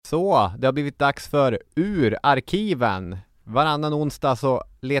Så, det har blivit dags för Ur arkiven. Varannan onsdag så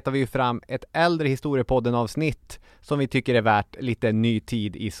letar vi ju fram ett äldre historiepodden-avsnitt som vi tycker är värt lite ny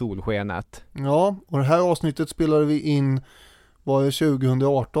tid i solskenet. Ja, och det här avsnittet spelade vi in, var det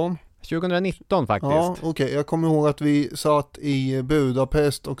 2018? 2019 faktiskt. Ja, okej. Jag kommer ihåg att vi satt i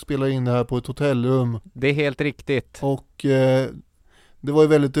Budapest och spelade in det här på ett hotellrum. Det är helt riktigt. Och det var ju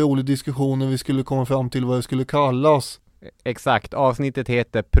väldigt rolig diskussion när vi skulle komma fram till vad det skulle kallas. Exakt, avsnittet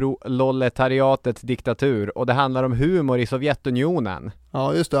heter Proletariatets diktatur och det handlar om humor i Sovjetunionen.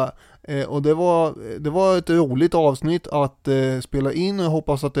 Ja, just det. Och det var ett roligt avsnitt att spela in och jag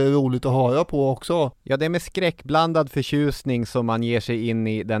hoppas att det är roligt att höra på också. Ja, det är med skräckblandad förtjusning som man ger sig in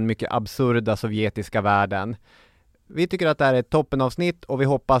i den mycket absurda sovjetiska världen. Vi tycker att det här är ett toppenavsnitt och vi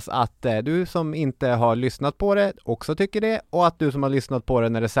hoppas att du som inte har lyssnat på det också tycker det och att du som har lyssnat på det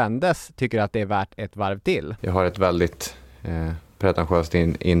när det sändes tycker att det är värt ett varv till. Jag har ett väldigt pretentiöst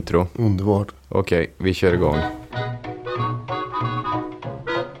intro. Underbart. Okej, vi kör igång.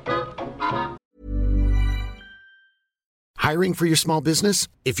 Hiring for your small business?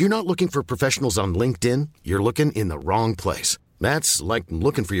 If you're not looking for professionals on LinkedIn, you're looking in the wrong place. That's like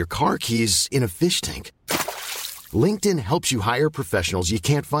looking for your car keys in a fish tank. LinkedIn helps you hire professionals you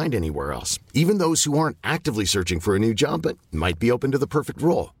can't find anywhere else, even those who aren't actively searching for a new job but might be open to the perfect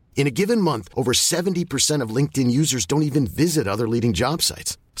role. In a given month, over 70% of LinkedIn users don't even visit other leading job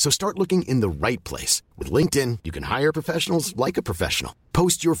sites. So start looking in the right place. With LinkedIn, you can hire professionals like a professional.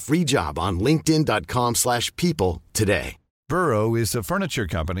 Post your free job on linkedin.com/people today. Burrow is a furniture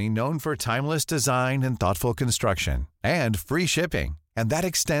company known for timeless design and thoughtful construction, and free shipping, and that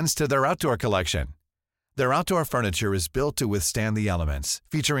extends to their outdoor collection. Their outdoor furniture is built to withstand the elements,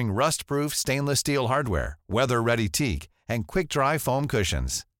 featuring rust-proof stainless steel hardware, weather-ready teak, and quick-dry foam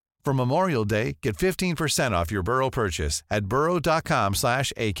cushions. For Memorial Day, get 15% off your Burrow purchase at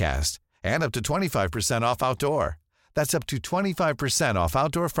burrow.com/acast, and up to 25% off outdoor. That's up to 25% off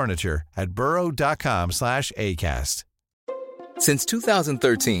outdoor furniture at burrow.com/acast. Since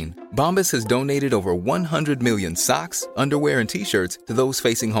 2013, Bombas has donated over 100 million socks, underwear, and T-shirts to those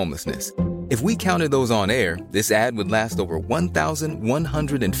facing homelessness. If we counted those on air, this ad would last over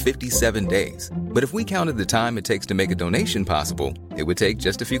 1,157 days. But if we counted the time it takes to make a donation possible, it would take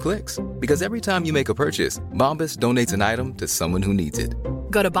just a few clicks. Because every time you make a purchase, Bombas donates an item to someone who needs it.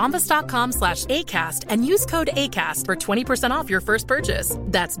 Go to bombas.com/ACAST and use code ACAST for 20% off your first purchase.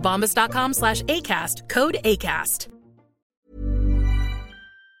 That's bombas.com/ACAST, code ACAST.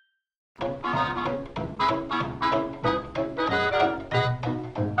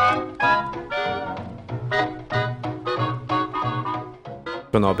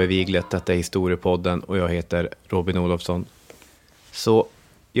 Från AB Viglet, detta är Historiepodden och jag heter Robin Olofsson. Så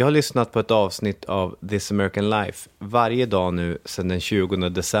jag har lyssnat på ett avsnitt av This American Life varje dag nu sedan den 20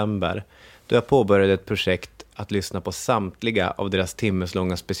 december då jag påbörjade ett projekt att lyssna på samtliga av deras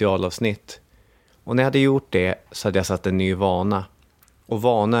timmeslånga specialavsnitt. Och när jag hade gjort det så hade jag satt en ny vana. Och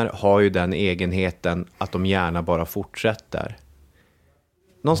vanor har ju den egenheten att de gärna bara fortsätter.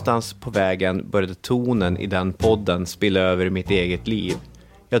 Någonstans på vägen började tonen i den podden spilla över i mitt eget liv.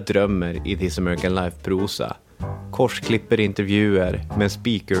 Jag drömmer i This American Life-prosa. Korsklipper intervjuer med en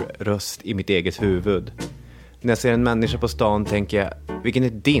speakerröst i mitt eget huvud. När jag ser en människa på stan tänker jag, vilken är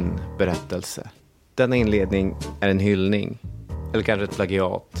din berättelse? Denna inledning är en hyllning. Eller kanske ett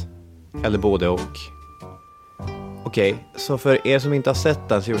plagiat. Eller både och. Okej, så för er som inte har sett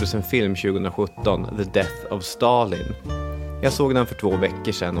den så gjordes en film 2017, The Death of Stalin. Jag såg den för 2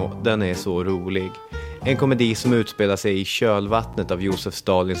 veckor sedan och den är så rolig. En komedi som utspelar sig i kölvattnet av Josef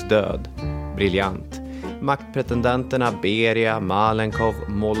Stalins död. Briljant. Maktpretendenterna Beria, Malenkov,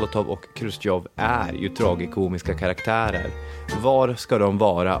 Molotov och Khrushchev är ju tragikomiska karaktärer. Var ska de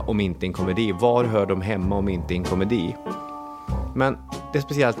vara om inte en komedi? Var hör de hemma om inte en komedi? Men det är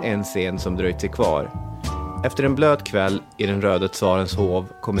speciellt en scen som dröjt sig kvar. Efter en blöt kväll i den röde tsarens hov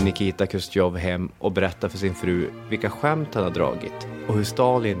kommer Nikita Khrushchev hem och berättar för sin fru vilka skämt han har dragit och hur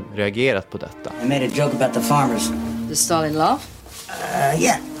Stalin reagerat på detta. I made a joke about the farmers. Does Stalin laugh?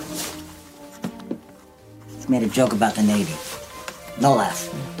 Yeah. He made a joke about the Navy. No laugh.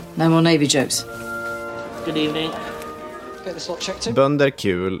 No more Navy jokes. Good evening. Get this lot checked in. Bönder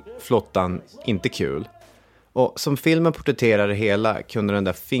kul, flottan inte kul. Och som filmen porträtterar det hela kunde den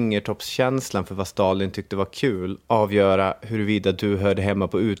där fingertoppskänslan för vad Stalin tyckte var kul avgöra huruvida du hörde hemma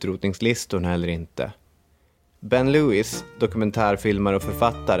på utrotningslistorna eller inte. Ben Lewis, dokumentärfilmare och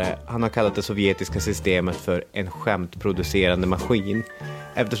författare, han har kallat det sovjetiska systemet för en skämtproducerande maskin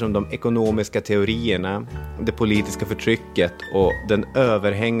eftersom de ekonomiska teorierna, det politiska förtrycket och den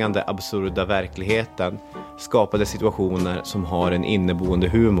överhängande absurda verkligheten skapade situationer som har en inneboende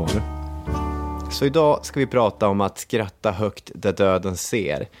humor. Så idag ska vi prata om att skratta högt där döden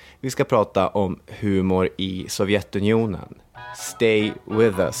ser. Vi ska prata om humor i Sovjetunionen. Stay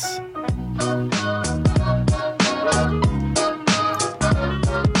with us.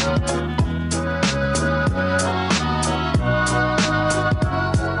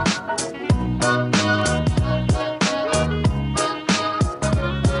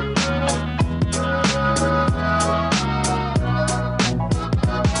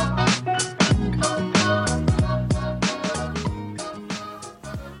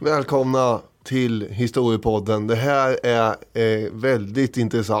 Välkomna till Historiepodden. Det här är väldigt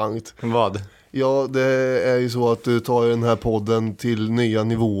intressant. Vad? Ja, det är ju så att du tar den här podden till nya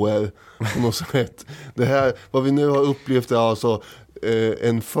nivåer på något sätt. Det här, vad vi nu har upplevt är alltså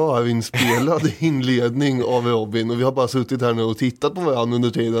en förinspelad inledning av Robin. Och vi har bara suttit här nu och tittat på varandra under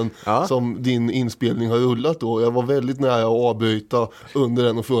tiden som din inspelning har rullat då. Jag var väldigt nära att avbryta under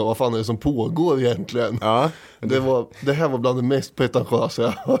den och fråga vad fan är det som pågår egentligen. Ja. Det här var bland det mest pretentiösa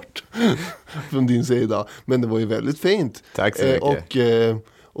jag har hört från din sida. Men det var ju väldigt fint. Tack så mycket.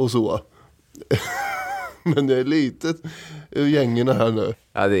 Och så. Men det är lite ur gängerna här nu.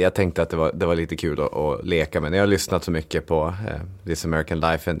 Ja, jag tänkte att det var lite kul att leka med. Jag har lyssnat så mycket på This American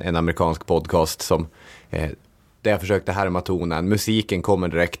Life, en amerikansk podcast som där jag försökte härma tonen. Musiken kommer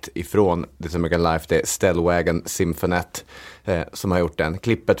direkt ifrån This American Life. Det är Stellwagen Symphonette som har gjort den.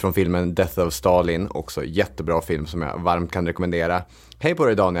 Klippet från filmen Death of Stalin, också jättebra film som jag varmt kan rekommendera. Hej på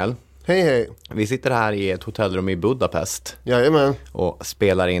dig Daniel. Hej hej. Vi sitter här i ett hotellrum i Budapest. Jajamän. Och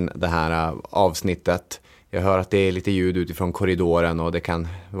spelar in det här avsnittet. Jag hör att det är lite ljud utifrån korridoren och det kan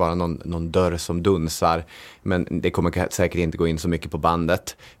vara någon dörr som dunsar. Men det kommer säkert inte gå in så mycket på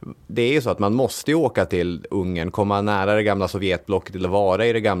bandet. Det är ju så att man måste ju åka till Ungern, komma nära det gamla Sovjetblocket eller vara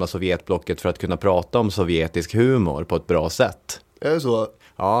i det gamla Sovjetblocket för att kunna prata om sovjetisk humor på ett bra sätt. Är det så?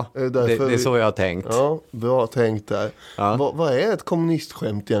 Ja, det är så jag har tänkt. Ja, bra tänkt där. Ja. Vad är ett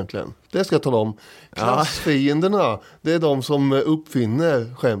kommunistskämt egentligen? Det ska jag tala om. Klassfienderna, det är de som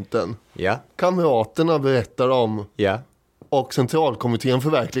uppfinner skämten. Ja. Kamraterna berättar om. Ja. Och centralkommittén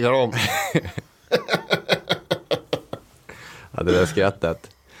förverkligar dem. Ja, det där skrattet.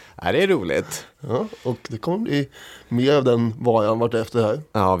 Ja, det är roligt. Ja, och det kommer bli mer av den varan vart efter här.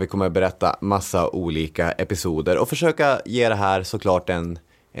 Ja, vi kommer att berätta massa olika episoder och försöka ge det här såklart en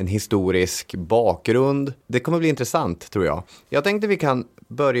historisk bakgrund. Det kommer bli intressant, tror jag. Jag tänkte vi kan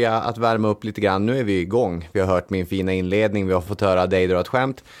börja att värma upp lite grann. Nu är vi igång. Vi har hört min fina inledning. Vi har fått höra dig dra ett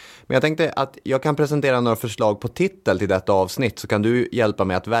skämt. Men jag tänkte att jag kan presentera några förslag på titel till detta avsnitt, så kan du hjälpa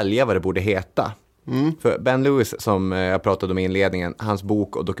mig att välja vad det borde heta. För Ben Lewis, som jag pratade om i inledningen, hans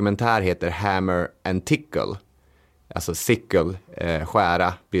bok och dokumentär heter Hammer and Tickle. Alltså sickle,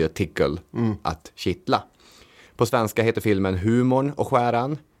 skära, blir det tickle, att kittla. På svenska heter filmen Humorn och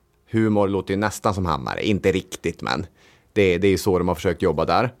skäran. Humor låter ju nästan som hammare, inte riktigt, men det är ju så de har försökt jobba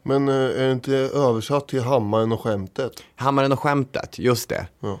där. Men är det inte översatt till hammaren och skämtet? Hammaren och skämtet, just det.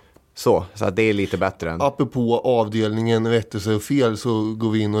 Ja. Så att det är lite bättre än... Apropå avdelningen rättelse och fel, så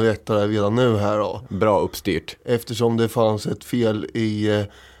går vi in och rättar det redan nu här då. Bra uppstyrt. Eftersom det fanns ett fel i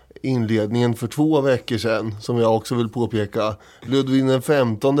inledningen för 2 veckor sedan, som jag också vill påpeka. Ludvig den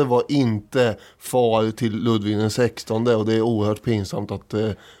 15 var inte far till Ludvig den 16, och det är oerhört pinsamt att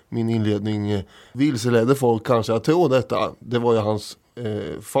min inledning vilseledde folk kanske att tro detta. Det var ju hans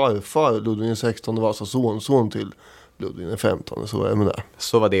farfar, Ludvig den 16 var alltså son till Ludvig den 15, så är med det.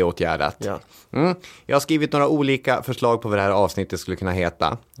 Så var det åtgärdat. Ja. Jag har skrivit några olika förslag på vad det här avsnittet skulle kunna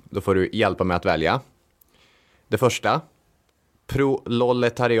heta. Då får du hjälpa mig att välja. Det första: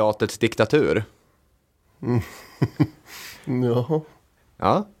 proletariatets diktatur. Jaha.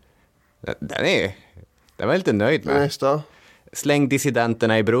 Ja, den var jag lite nöjd med. Nästa. Släng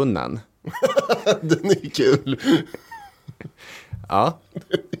dissidenterna i brunnen. Den är kul. Ja.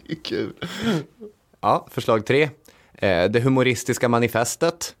 Den är kul. Ja, förslag 3. Det humoristiska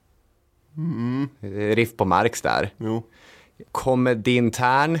manifestet. Riff på Marx där. Jo.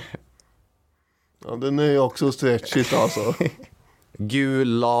 Komedintern. Ja, den är också stretchigt alltså.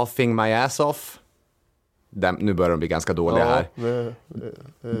 Gul laughing my ass off. Nu börjar de bli ganska dåliga här. Det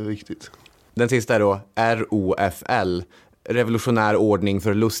är viktigt. Den sista är då ROFL. Revolutionär ordning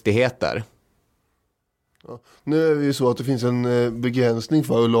för lustigheter. Ja. Nu är det ju så att det finns en begränsning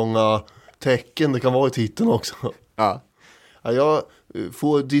för hur långa tecken det kan vara i titeln också. Ja. Jag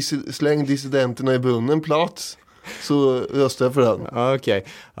får släng dissidenterna i brunnen plats, så röstar jag för den. Okej.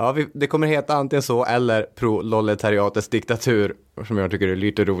 Ja, det kommer heta antingen så eller proletariatets diktatur, som jag tycker är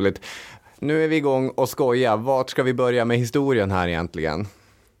lite roligt. Nu är vi igång och skoja. Vart ska vi börja med historien här egentligen?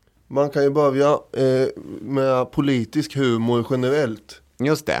 Man kan ju börja med politisk humor generellt.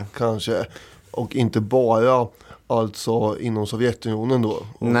 Just det. Kanske. Och inte bara alltså inom Sovjetunionen då.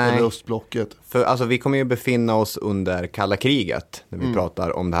 Eller östblocket. För alltså, vi kommer ju befinna oss under kalla kriget när vi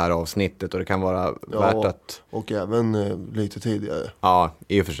pratar om det här avsnittet. Och det kan vara värt att... och även lite tidigare. Ja,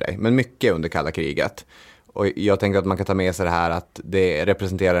 i och för sig. Men mycket under kalla kriget. Och jag tänker att man kan ta med sig det här att det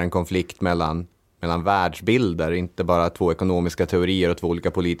representerar en konflikt mellan världsbilder, inte bara två ekonomiska teorier och två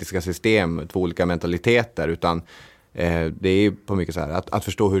olika politiska system, två olika mentaliteter, utan det är på mycket så här att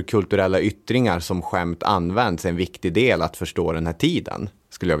förstå hur kulturella yttringar som skämt används är en viktig del att förstå den här tiden,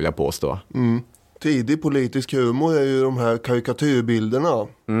 skulle jag vilja påstå. Tidig politisk humor är ju de här karikatyrbilderna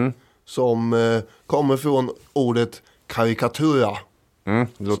som kommer från ordet karikatura.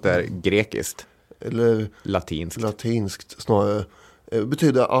 Det låter grekiskt. Eller latinskt snarare.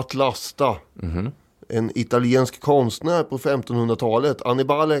 Betyder att lasta. En italiensk konstnär på 1500-talet,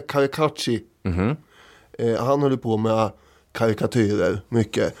 Annibale Carracci. Han höll på med karikatyrer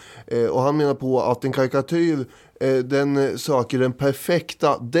mycket. Och han menar på att en karikatyr den söker den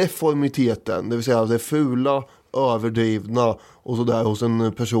perfekta deformiteten. Det vill säga det fula, överdrivna och sådär hos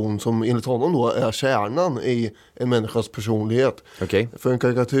en person som enligt honom då är kärnan i en människas personlighet. Okay. För en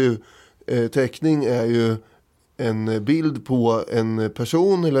karikatyrteckning är ju en bild på en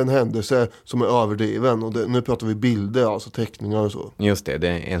person eller en händelse som är överdriven. Och nu pratar vi bilder, alltså teckningar och så. Just det, det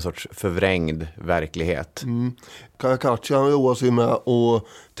är en sorts förvrängd verklighet. Carracci han roar sig med att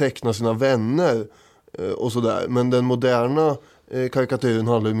teckna sina vänner och sådär. Men den moderna karikatyren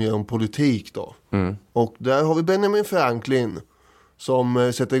handlar ju mer om politik då. Och där har vi Benjamin Franklin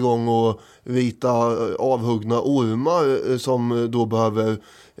som sätter igång och rita avhuggna ormar som då behöver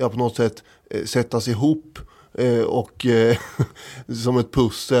på något sätt sättas ihop och som ett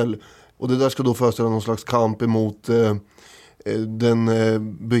pussel. Och det där ska då föreställa någon slags kamp emot den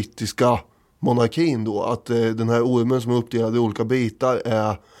brittiska monarkin då. Att den här ormen som är uppdelad i olika bitar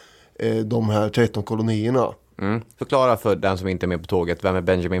är de här 13 kolonierna. Förklara för den som inte är med på tåget, vem är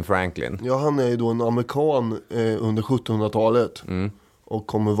Benjamin Franklin? Ja, han är ju då en amerikan under 1700-talet och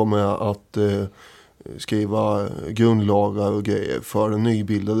kommer vara med att skriva grundlagar och grejer för den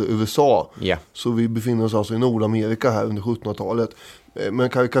nybildade USA. Så vi befinner oss alltså i Nordamerika här under 1700-talet. Men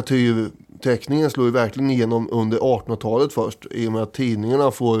karikatyrteckningen slår ju verkligen igenom under 1800-talet först, i och med att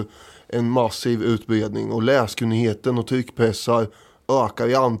tidningarna får en massiv utbredning och läskunnigheten och tryckpressar ökar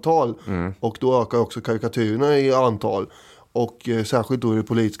i antal. Och då ökar också karikatyrerna i antal. Och särskilt då i det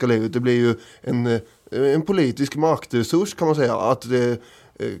politiska livet. Det blir ju en politisk maktresurs, kan man säga. Att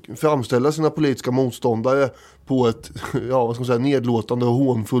framställa sina politiska motståndare på ett vad ska man säga, nedlåtande och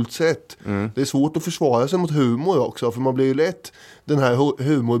hånfullt sätt. Det är svårt att försvara sig mot humor också. För man blir ju lätt den här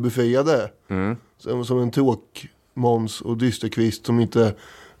humorbefriade. Som en tråkmåns och dysterkvist som inte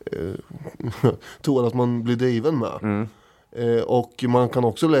tror att man blir driven med. Och man kan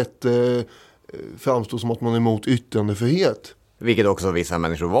också lätt framstå som att man är emot yttrandefrihet. Vilket också vissa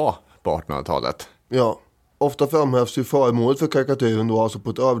människor var på 1800-talet. Ja, ofta framhävs ju föremålet för karikatyren då, alltså på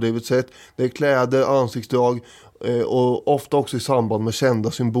ett överdrivet sätt. Det är kläder, ansiktsdrag och ofta också i samband med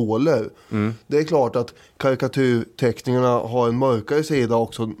kända symboler. Det är klart att karikatyrteckningarna har en mörkare sida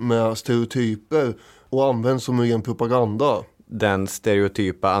också med stereotyper och används som ren propaganda. Den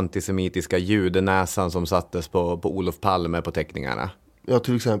stereotypa antisemitiska judenäsan som sattes på Olof Palme på teckningarna. Ja,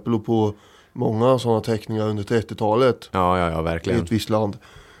 till exempel och på många sådana teckningar under 30-talet. Ja, verkligen. I ett visst land.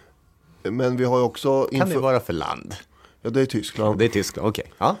 Men vi har ju också... Kan det vara för land? Ja, det är Tyskland. Det är Tyskland,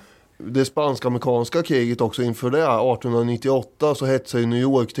 okej. Ja. Det spansk-amerikanska kriget också inför det 1898 så hetsade New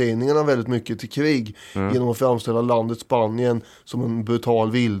York-tidningarna väldigt mycket till krig genom att framställa landet Spanien som en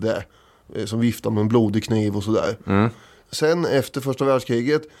brutal vilde som viftar med en blodig kniv och sådär. Sen efter första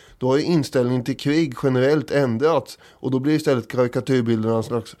världskriget då har ju inställningen till krig generellt ändrats och då blir istället karikatyrbilderna en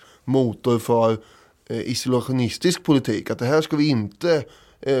slags motor för isolationistisk politik. Att det här ska vi inte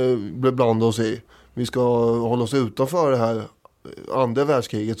blanda oss i. Vi ska hålla oss utanför det här andra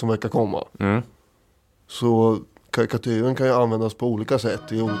världskriget som verkar komma. Så karikatyren kan ju användas på olika sätt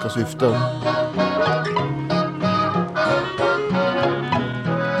i olika syften.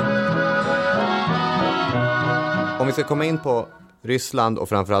 Om vi ska komma in på Ryssland och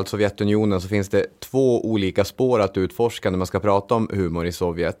framförallt Sovjetunionen så finns det två olika spår att utforska när man ska prata om humor i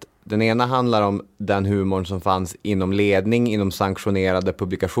Sovjet. Den ena handlar om den humorn som fanns inom ledning, inom sanktionerade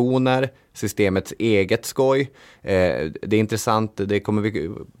publikationer, systemets eget skoj. Det är intressant, det kommer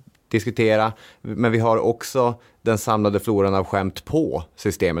vi diskutera. Men vi har också den samlade floran av skämt på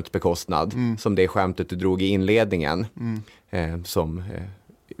systemets bekostnad. Som det skämtet du drog i inledningen. Som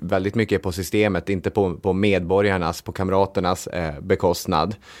väldigt mycket är på systemet, inte på medborgarnas, på kamraternas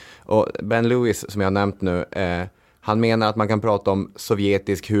bekostnad. Och Ben Lewis, som jag har nämnt nu, han menar att man kan prata om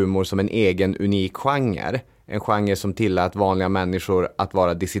sovjetisk humor som en egen unik genre. En genre som tillät vanliga människor att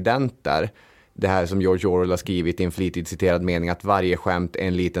vara dissidenter. Det här som George Orwell har skrivit i en flitigt citerad mening, att varje skämt är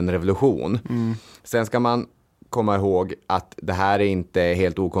en liten revolution. Sen ska man komma ihåg att det här är inte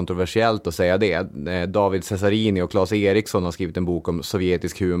helt okontroversiellt att säga det. David Cesarini och Claes Eriksson har skrivit en bok om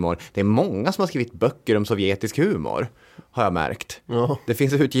sovjetisk humor. Det är många som har skrivit böcker om sovjetisk humor, har jag märkt. Ja. Det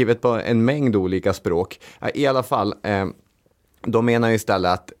finns utgivet på en mängd olika språk. I alla fall, de menar ju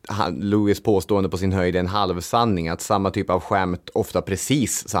istället att Lewis påstående på sin höjd är en halvsanning. Att samma typ av skämt, ofta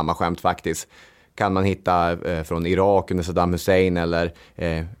precis samma skämt faktiskt, kan man hitta från Irak under Saddam Hussein eller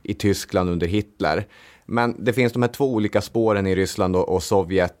i Tyskland under Hitler. Men det finns de här två olika spåren i Ryssland och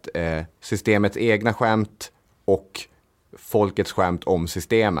Sovjet. Systemets egna skämt och folkets skämt om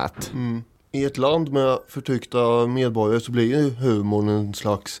systemet. I ett land med förtryckta medborgare så blir ju humorn en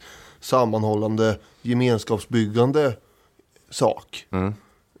slags sammanhållande, gemenskapsbyggande sak.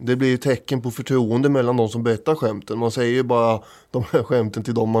 Det blir ju tecken på förtroende mellan de som berättar skämten. Man säger ju bara de här skämten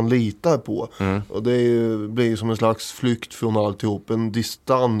till de man litar på. Och det blir ju som en slags flykt från alltihop. En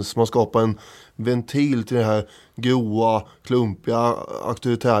distans. Man skapar en ventil till det här goa, klumpiga,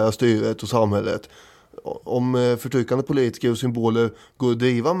 auktoritära styret och samhället. Om förtryckande politiker och symboler går att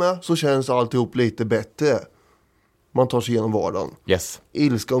driva med så känns alltihop lite bättre. Man tar sig igenom vardagen. Yes.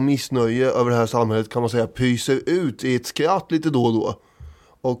 Ilska och missnöje över det här samhället kan man säga pyser ut i ett skratt lite då och då.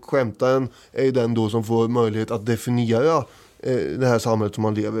 Och skämtaren är ju den då som får möjlighet att definiera det här samhället som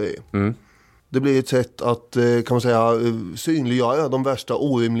man lever i. Det blir ett sätt att, kan man säga, synliggöra de värsta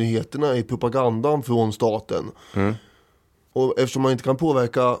orimligheterna i propagandan från staten. Och eftersom man inte kan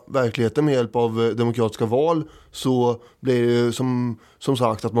påverka verkligheten med hjälp av demokratiska val så blir det som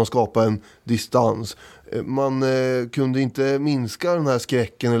sagt att man skapar en distans. Man kunde inte minska den här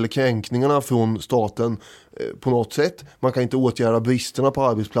skräcken eller kränkningarna från staten på något sätt. Man kan inte åtgärda bristerna på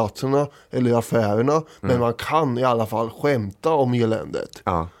arbetsplatserna eller affärerna. Men man kan i alla fall skämta om eländet.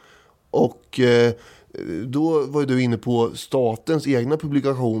 Och då var du inne på statens egna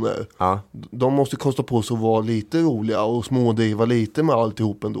publikationer. De måste kosta på sig att vara lite roliga och smådriva lite med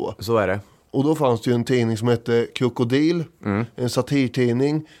alltihop ändå. Så är det. Och då fanns det ju en tidning som hette Krokodil. En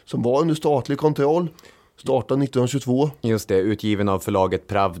satirtidning som var under statlig kontroll. Startade 1922. Just det, utgiven av förlaget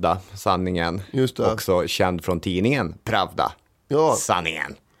Pravda, Sanningen. Just det. Också känd från tidningen Pravda,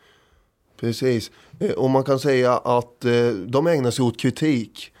 Sanningen. Precis. Och man kan säga att de ägnar sig åt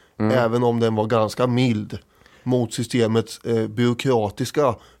kritik. Även om den var ganska mild mot systemets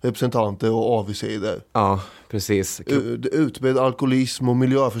byråkratiska representanter och avigsidor. Ja, precis. Utbredd alkoholism och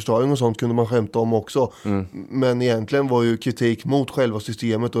miljöförstöring och sånt kunde man skämta om också. Men egentligen var ju kritik mot själva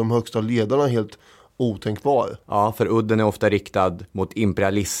systemet och de högsta ledarna helt otänkbar. Ja, för udden är ofta riktad mot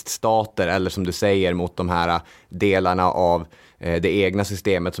imperialiststater eller som du säger mot de här delarna av det egna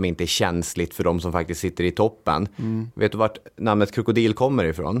systemet som inte är känsligt för de som faktiskt sitter i toppen. Vet du vart namnet krokodil kommer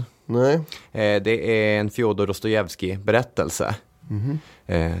ifrån? Nej. Det är en Fjodor Dostojevskij-berättelse.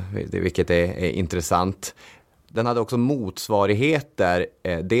 Vilket är intressant. Den hade också motsvarigheter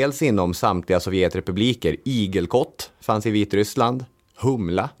dels inom samtliga Sovjetrepubliker. Igelkott fanns i Vitryssland.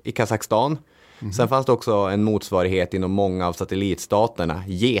 Humla i Kazakstan. Sen fanns det också en motsvarighet inom många av satellitstaterna.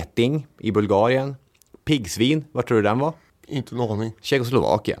 Geting i Bulgarien. Piggsvin, vart tror du den var? Inte en aning.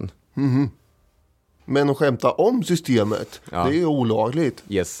 Tjeckoslovakien. Men att skämta om systemet, det är ju olagligt.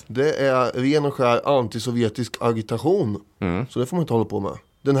 Yes. Det är ren och skär antisovjetisk agitation. Så det får man inte hålla på med.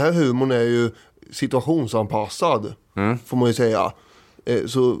 Den här humorn är ju situationsanpassad, får man ju säga.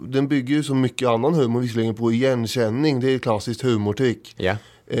 Så den bygger ju så mycket annan humor visserligen på igenkänning. Det är ett klassiskt humortrick. Yeah.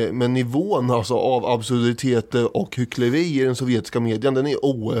 Men nivån alltså av absurditeter och hyckleri i den sovjetiska medien, den är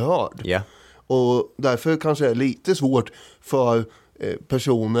oerhörd. Yeah. Och därför kanske det är lite svårt för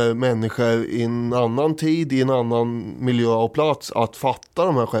personer, människor i en annan tid, i en annan miljö och plats att fatta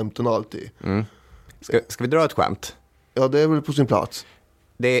de här skämten alltid. Ska vi dra ett skämt? Ja, det är väl på sin plats.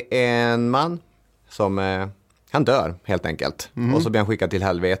 Det är en man som han dör helt enkelt. Och så blir han skickad till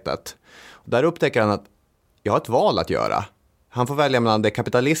helvetet. Och där upptäcker han att jag har ett val att göra. Han får välja mellan det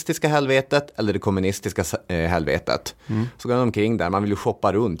kapitalistiska helvetet eller det kommunistiska helvetet. Så går han omkring där, man vill ju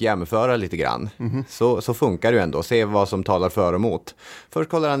shoppa runt, jämföra lite grann. Så funkar det ju ändå, se vad som talar för och emot. Först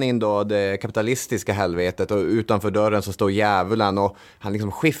kollar han in då det kapitalistiska helvetet och utanför dörren så står djävulen och han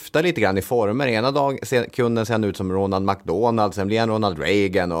liksom skiftar lite grann i former. Ena kunden ser han ut som Ronald McDonald, sen blir han Ronald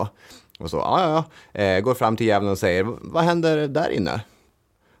Reagan och så. Går fram till djävulen och säger, vad händer där inne?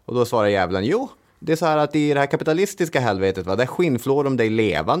 Och då svarar djävulen, jo, det är så här att i det här kapitalistiska helvetet, där skinnflår de dig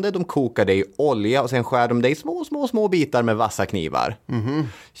levande, de kokar dig i olja och sen skär de dig små bitar med vassa knivar.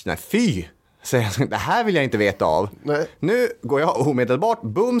 Nej, fy! Säger jag, det här vill jag inte veta av. Nej. Nu går jag omedelbart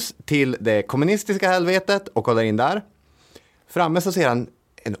bums till det kommunistiska helvetet och kollar in där. Framme så ser han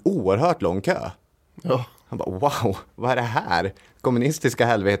en oerhört lång kö. Ja. Han bara, wow, vad är det här? Kommunistiska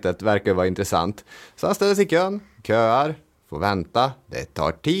helvetet verkar vara intressant. Så han ställer sig i kön, köar, får vänta, det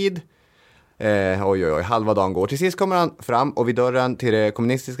tar tid. Halva dagen går. Till sist kommer han fram och vid dörren till det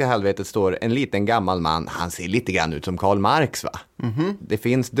kommunistiska helvetet står en liten gammal man. Han ser lite grann ut som Karl Marx, va? Det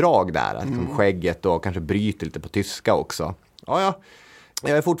finns drag där, liksom skägget och kanske bryter lite på tyska också.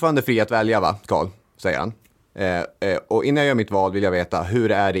 Jag är fortfarande fri att välja, va, Karl, säger han. Och innan jag gör mitt val vill jag veta,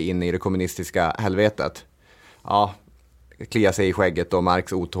 hur är det inne i det kommunistiska helvetet? Ja, kliar sig i skägget och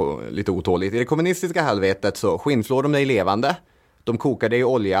Marx lite otåligt. I det kommunistiska helvetet så skinnflår de dig levande. De kokar dig i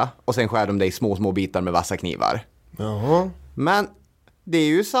olja och sen skär de dig i små bitar med vassa knivar. Jaha. Men det är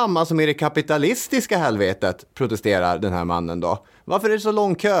ju samma som i det kapitalistiska helvetet, protesterar den här mannen då. Varför är det så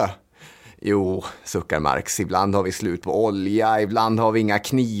lång kö? Jo, suckar Marx, ibland har vi slut på olja, ibland har vi inga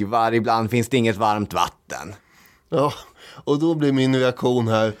knivar, ibland finns det inget varmt vatten. Ja, och då blir min reaktion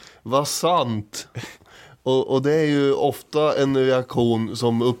här, vad sant. Och det är ju ofta en reaktion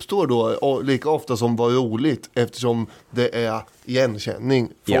som uppstår då, lika ofta som var roligt, eftersom det är igenkänning.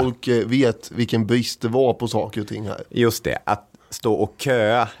 Folk vet vilken brist det var på saker och ting här. Just det, att stå och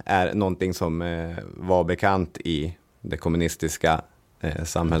köa är någonting som var bekant i det kommunistiska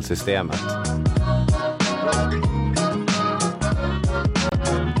samhällssystemet.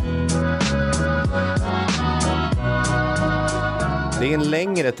 Det är en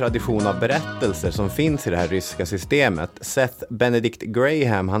längre tradition av berättelser som finns i det här ryska systemet. Seth Benedict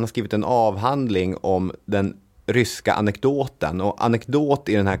Graham, han har skrivit en avhandling om den ryska anekdoten. Och anekdot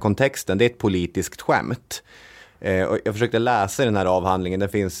i den här kontexten, det är ett politiskt skämt. Och jag försökte läsa den här avhandlingen, den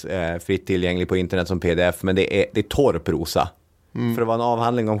finns fritt tillgänglig på internet som pdf, men det är torr prosa. För att vara en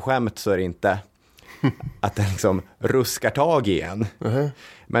avhandling om skämt så är det inte att den liksom ruskar tag i en.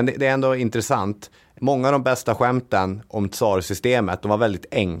 Men det är ändå intressant. Många av de bästa skämten om tsarsystemet, de var väldigt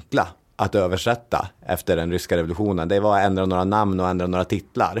enkla att översätta efter den ryska revolutionen. Det var att ändra några namn och ändra några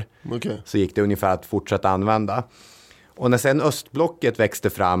titlar. Så gick det ungefär att fortsätta använda. Och när sen östblocket växte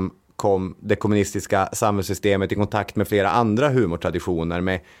fram kom det kommunistiska samhällssystemet i kontakt med flera andra humortraditioner,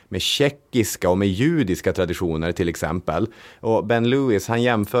 med tjeckiska och med judiska traditioner till exempel. Och Ben Lewis, han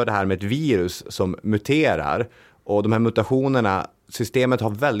jämför det här med ett virus som muterar, och de här mutationerna, systemet har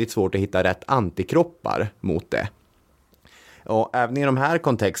väldigt svårt att hitta rätt antikroppar mot det. Och även i de här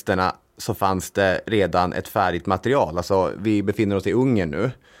kontexterna så fanns det redan ett färdigt material. Alltså vi befinner oss i Ungern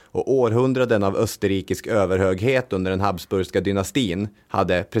nu. Och århundraden av österrikisk överhöghet under den habsburgska dynastin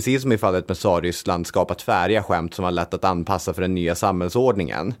hade, precis som i fallet med Tsarryssland, skapat färdiga skämt som var lätt att anpassa för den nya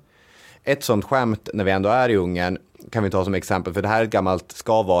samhällsordningen. Ett sånt skämt, när vi ändå är i Ungern, kan vi ta som exempel, för det här är ett gammalt,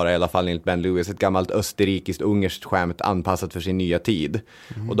 ska vara i alla fall enligt Ben Lewis, ett gammalt österrikiskt ungerskt skämt anpassat för sin nya tid.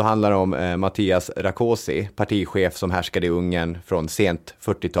 Och då handlar det om Mattias Rakosi, partichef som härskade i Ungern från sent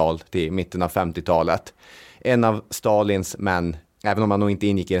 40-tal till mitten av 50-talet. En av Stalins män, även om han nog inte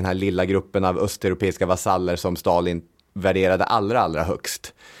ingick i den här lilla gruppen av östeuropeiska vasaller som Stalin värderade allra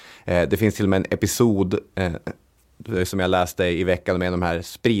högst. Det finns till och med en episod som jag läste i veckan med de här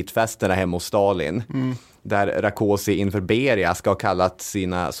spritfesterna hemma hos Stalin. Där Rakosi inför Beria ska ha kallat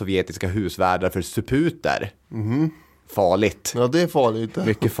sina sovjetiska husvärdar för suputer. Farligt. Ja, det är farligt.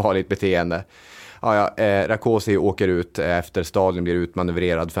 Mycket farligt beteende. Rakosi åker ut efter Stalin blir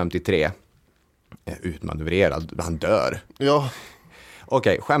utmanövrerad 53. Utmanövrerad? Han dör. Ja.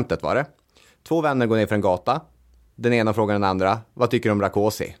 Okej, skämtet var det. 2 vänner går ner för en gata. Den ena frågar den andra, vad tycker du om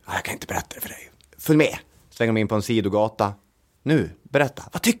Rakosi? Jag kan inte berätta det för dig. Följ med. Svänger de in på en sidogata. Nu, berätta.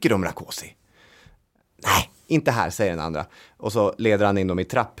 Vad tycker du om Rakosi? Nej, inte här, säger den andra. Och så leder han in dem i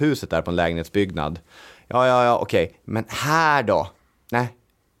trapphuset där på en lägenhetsbyggnad. Ja, okej. Men här då? Nej,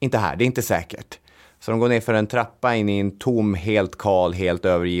 inte här. Det är inte säkert. Så de går ner för en trappa in i en tom, helt kal, helt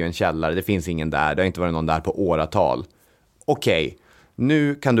övergiven källare. Det finns ingen där. Det har inte varit någon där på åratal. Okej,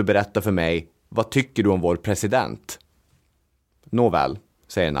 nu kan du berätta för mig. Vad tycker du om vår president? Nåväl,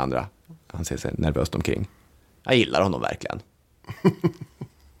 säger den andra. Han ser sig nervöst omkring. Jag gillar honom verkligen.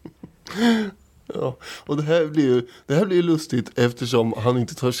 Ja, och det här blir ju lustigt eftersom han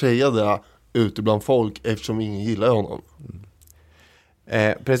inte tar säga det ute bland folk eftersom ingen gillar honom.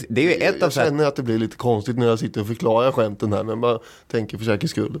 Precis, det är ju ett jag känner att det blir lite konstigt när jag sitter och förklarar skämten här, men bara tänker för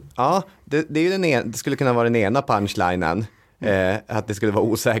säkerhets skull. Ja, det är ju det skulle kunna vara den ena punchlinen. Att det skulle vara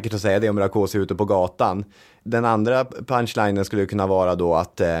osäkert att säga det om Rakosi ute på gatan. Den andra punchlinen skulle kunna vara då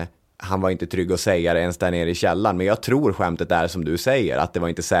att han var inte trygg att säga det ens där nere i källaren. Men jag tror skämtet är som du säger, att det var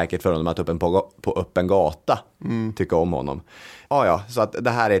inte säkert för honom att på öppen gata tycka om honom. Ja, så att det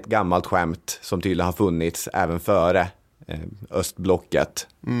här är ett gammalt skämt som tydligen har funnits även före östblocket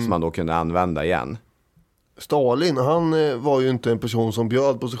som man då kunde använda igen. Stalin, han var ju inte en person som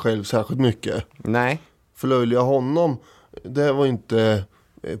bjöd på sig själv särskilt mycket. Nej. Förlöjliga honom, det var inte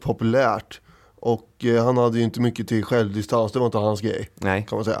populärt. Och han hade ju inte mycket till självdistans, det var inte hans grej. Nej.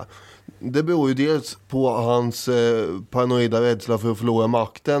 Kan man säga. Det beror ju dels på hans paranoida rädsla för att förlora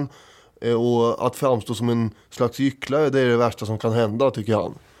makten. Och att framstå som en slags gycklare, det är det värsta som kan hända, tycker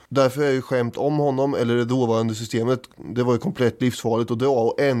han. Därför är ju skämt om honom, eller det dåvarande systemet, det var ju komplett livsfarligt att dra.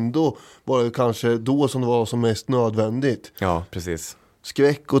 Och ändå var det kanske då som det var som mest nödvändigt. Ja, precis.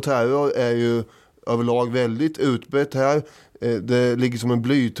 Skräck och terror är ju överlag väldigt utbrett här. Det ligger som en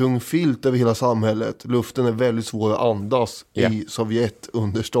blytung filt över hela samhället. Luften är väldigt svår att andas i Sovjet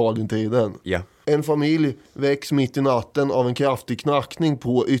under Stalintiden. En familj väcks mitt i natten av en kraftig knackning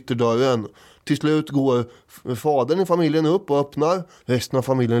på ytterdörren. Till slut går fadern i familjen upp och öppnar. Resten av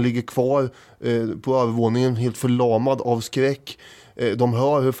familjen ligger kvar på övervåningen helt förlamad av skräck. De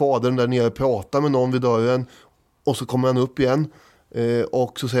hör hur fadern där nere pratar med någon vid dörren. Och så kommer han upp igen.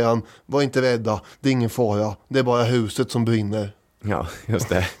 Och så säger han, var inte rädda, det är ingen fara, det är bara huset som brinner. Ja, just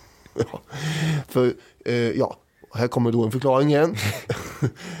det. Ja. För, här kommer då en förklaring igen.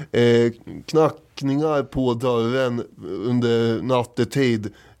 Knackningar på dörren under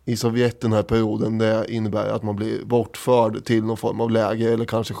nattetid i Sovjet den här perioden, det innebär att man blir bortförd till någon form av läger eller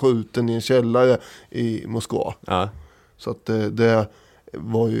kanske skjuten i en källare i Moskva. Ja. Så att det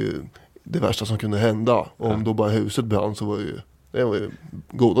var ju det värsta som kunde hända. Om då bara huset brann så var det var ju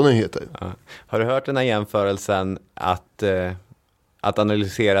goda nyheter. Ja. Har du hört den här jämförelsen att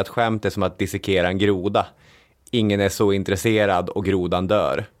analysera ett skämt är som att dissekera en groda? Ingen är så intresserad och grodan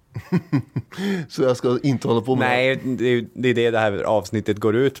dör. Så jag ska inte hålla på med det. Nej, det är det här avsnittet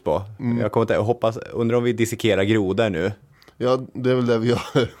går ut på. Jag kommer inte undrar om vi dissekerar grodor nu. Ja, det är väl det vi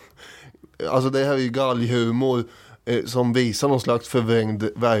gör. Alltså det här är ju galghumor som visar någon slags förvrängd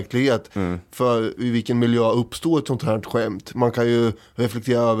verklighet för i vilken miljö uppstår ett sånt här skämt. Man kan ju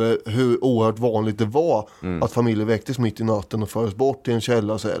reflektera över hur oerhört vanligt det var att familjer väcktes mitt i natten och fördes bort till en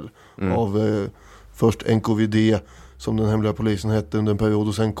källarcell av först NKVD som den hemliga polisen hette under en period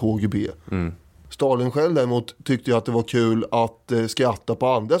och sen KGB. Stalin själv däremot tyckte ju att det var kul att skratta på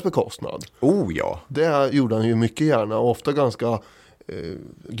andras bekostnad. Oh ja. Det gjorde han ju mycket gärna och ofta ganska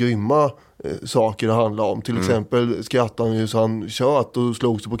grymma saker det handlar om. Till exempel skrattade han ju så han kört och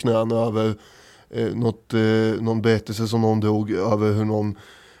slog sig på knäna över någon berättelse som någon drog över hur någon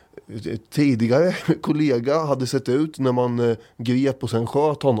tidigare kollega hade sett ut när man grep och sen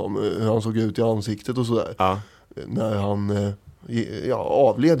sköt honom, hur han såg ut i ansiktet och sådär. Ja. När han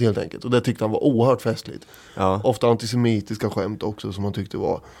avled helt enkelt. Och det tyckte han var oerhört festligt. Ja. Ofta antisemitiska skämt också som han tyckte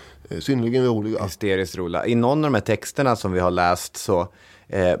var synnerligen roliga. Hysteriskt roliga. I någon av de här texterna som vi har läst så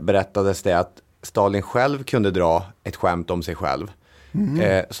berättades det att Stalin själv kunde dra ett skämt om sig själv.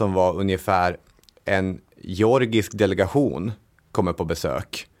 Som var ungefär en georgisk delegation kommer på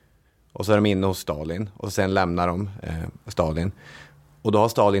besök. Och så är de inne hos Stalin. Och sen lämnar de Stalin. Och då har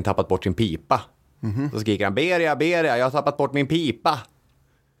Stalin tappat bort sin pipa. Så skriker han, Beria, jag har tappat bort min pipa.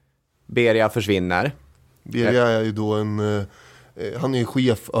 Beria försvinner. Beria är ju då han är ju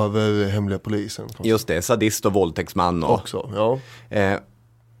chef över hemliga polisen. Just det, sadist och våldtäktsman. Också, ja.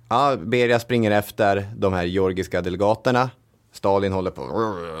 Beria springer efter de här georgiska delegaterna. Stalin håller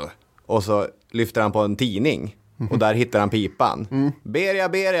på. Och så lyfter han på en tidning. Och där hittar han pipan.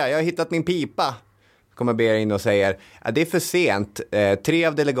 Beria, jag har hittat min pipa. Kommer Beria in och säger, det är för sent. 3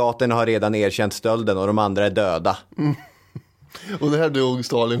 av delegaterna har redan erkänt stölden och de andra är döda. Och det här drog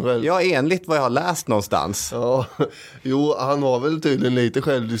Stalin själv. Ja, enligt vad jag har läst någonstans. Ja, jo, han har väl tydligen lite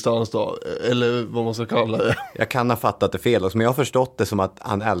självdistans då. Eller vad man ska kalla det. Jag kan ha fattat det fel, men jag har förstått det som att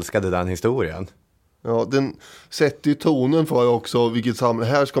han älskade den historien. Ja, den sätter ju tonen för också vilket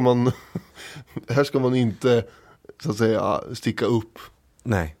samhälle. Här ska man inte, så att säga, sticka upp.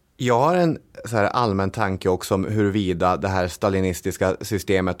 Nej. Jag har en så här allmän tanke också om huruvida det här stalinistiska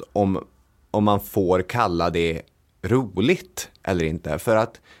systemet, om man får kalla det roligt eller inte. För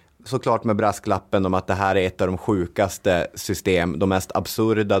att såklart med brasklappen om att det här är ett av de sjukaste system, de mest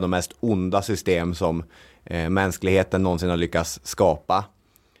absurda, de mest onda system som mänskligheten någonsin har lyckats skapa.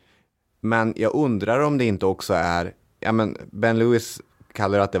 Men jag undrar om det inte också är, Ben Lewis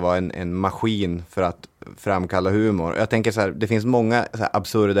kallar att det var en maskin för att framkalla humor. Jag tänker så här, det finns många så här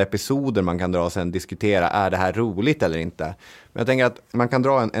absurda episoder man kan dra och sen diskutera, är det här roligt eller inte? Men jag tänker att man kan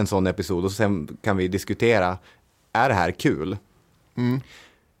dra en sån episod och sen kan vi diskutera, är det här kul?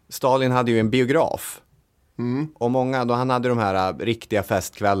 Stalin hade ju en biograf. Och många, då han hade de här riktiga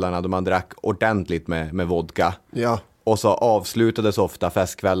festkvällarna då man drack ordentligt med vodka. Ja. Och så avslutades ofta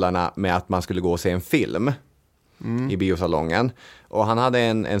festkvällarna med att man skulle gå och se en film i biosalongen. Och han hade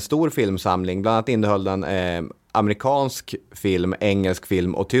en stor filmsamling, bland annat innehöll den amerikansk film, engelsk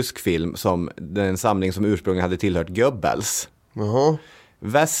film och tysk film, som den samling som ursprungligen hade tillhört Goebbels. Jaha.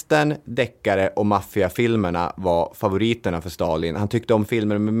 Western, deckare och maffiafilmerna var favoriterna för Stalin. Han tyckte om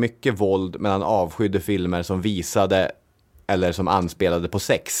filmer med mycket våld, men han avskydde filmer som visade eller som anspelade på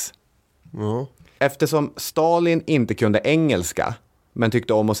sex. Ja. Eftersom Stalin inte kunde engelska, men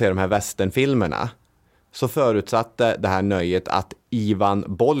tyckte om att se de här westernfilmerna, så förutsatte det här nöjet att Ivan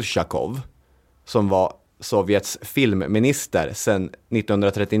Bolshakov, som var Sovjets filmminister sedan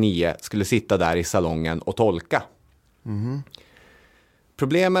 1939, skulle sitta där i salongen och tolka.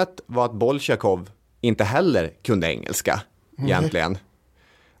 Problemet var att Bolshakov inte heller kunde engelska egentligen.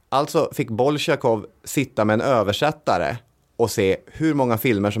 Alltså fick Bolshakov sitta med en översättare och se hur många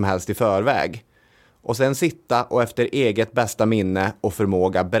filmer som helst i förväg. Och sen sitta och efter eget bästa minne och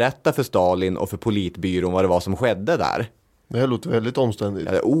förmåga berätta för Stalin och för politbyrån vad det var som skedde där. Det här låter väldigt omständigt.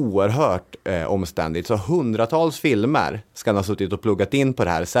 Ja, det är oerhört omständigt. Så hundratals filmer ska han ha suttit och pluggat in på det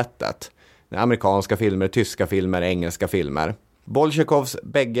här sättet. Amerikanska filmer, tyska filmer, engelska filmer. Bolshakovs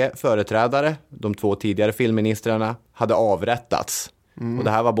bägge företrädare, de 2 tidigare filmministrarna, hade avrättats. Och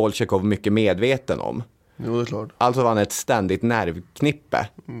det här var Bolshakov mycket medveten om. Jo, det är klart. Alltså var han ett ständigt nervknippe.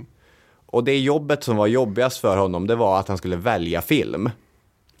 Och det jobbet som var jobbigast för honom, det var att han skulle välja film.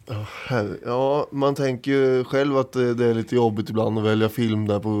 Ja, man tänker ju själv att det är lite jobbigt ibland att välja film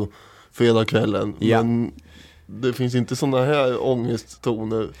där på fredagskvällen. Ja. Men det finns inte sådana här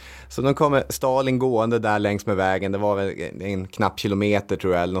ångesttoner. Så då kommer Stalin gående där längs med vägen. Det var väl en knapp kilometer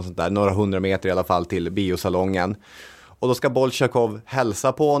tror jag, eller något sånt där. Några 100 meter i alla fall till biosalongen. Och då ska Bolshakov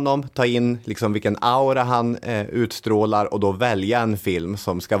hälsa på honom, ta in liksom vilken aura han utstrålar och då välja en film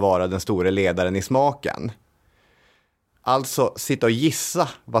som ska vara den stora ledaren i smaken. Alltså sitta och gissa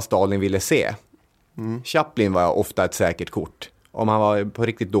vad Stalin ville se. Chaplin var ofta ett säkert kort. Om han var på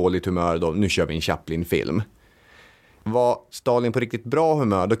riktigt dåligt humör då, nu kör vi en Chaplin-film. Var Stalin på riktigt bra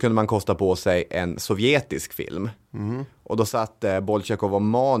humör, då kunde man kosta på sig en sovjetisk film. Och då satt Bolshakov och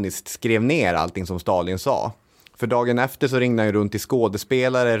maniskt skrev ner allting som Stalin sa. För dagen efter så ringde han runt till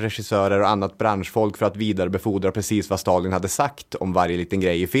skådespelare, regissörer och annat branschfolk för att vidarebefordra precis vad Stalin hade sagt om varje liten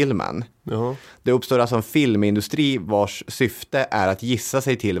grej i filmen. Ja. Det uppstår alltså en filmindustri vars syfte är att gissa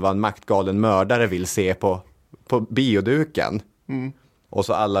sig till vad en maktgalen mördare vill se på bioduken. Och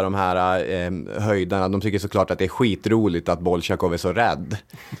så alla de här höjdarna, de tycker såklart att det är skitroligt att Bolshakov är så rädd.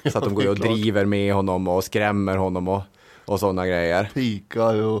 Så att de går och driver med honom och skrämmer honom och sådana grejer.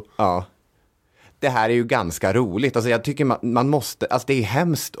 Pikar och... Ja. Det här är ju ganska roligt. Alltså jag tycker man måste, alltså det är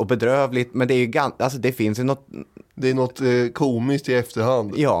hemskt och bedrövligt, men det är ju alltså det finns ju något... Det är något komiskt i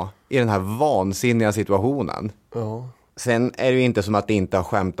efterhand. Ja, i den här vansinniga situationen. Ja. Sen är det ju inte som att det inte har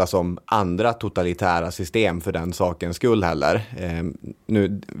skämtats om andra totalitära system för den sakens skull heller.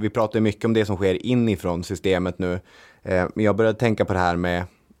 Vi pratar mycket om det som sker inifrån systemet nu. Men jag började tänka på det här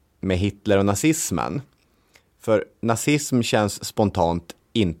med Hitler och nazismen. För nazism känns spontant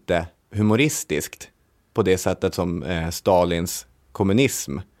inte humoristiskt på det sättet som Stalins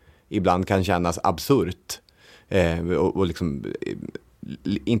kommunism ibland kan kännas absurt och liksom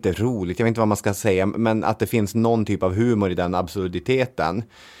inte roligt, jag vet inte vad man ska säga, men att det finns någon typ av humor i den absurditeten.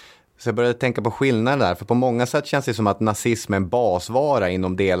 Så jag började tänka på skillnaden där, för på många sätt känns det som att nazism är en basvara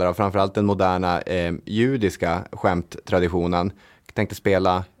inom delar av framförallt den moderna judiska skämttraditionen. Jag tänkte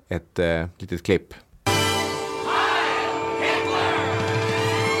spela ett litet klipp.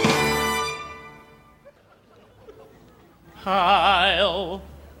 Heil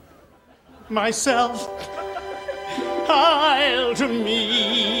myself, heil to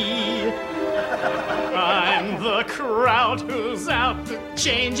me. I'm the crowd who's out to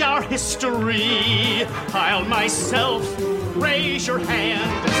change our history. Heil myself, raise your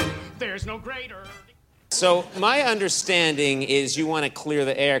hand. There's no greater. So my understanding is you want to clear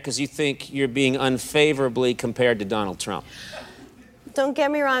the air because you think you're being unfavorably compared to Donald Trump. don't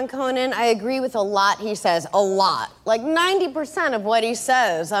get me wrong, Conan. I agree with a lot he says. A lot. Like 90% of what he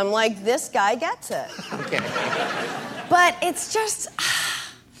says. I'm like, this guy gets it. Okay. But it's just...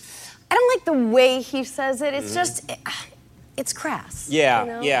 I don't like the way he says it. It's just... It's crass. Yeah,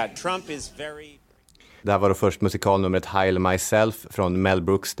 you know? yeah. Trump is very... Det här var då först musikalnumret Hail Myself från Mel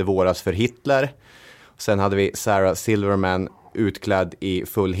Brooks Det våras för Hitler. Sen hade vi Sarah Silverman utklädd i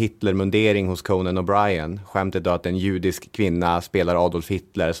full Hitlermundering hos Conan O'Brien. Skämtet då att en judisk kvinna spelar Adolf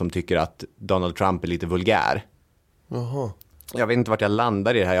Hitler som tycker att Donald Trump är lite vulgär. Jaha. Jag vet inte vart jag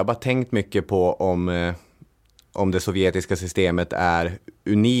landar i det här. Jag har bara tänkt mycket på om det sovjetiska systemet är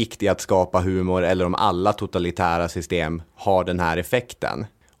unikt i att skapa humor eller om alla totalitära system har den här effekten.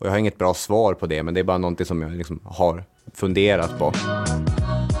 Och jag har inget bra svar på det, men det är bara någonting som jag liksom har funderat på.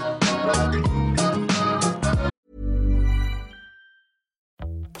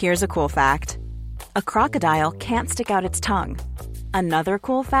 Here's a cool fact. A crocodile can't stick out its tongue. Another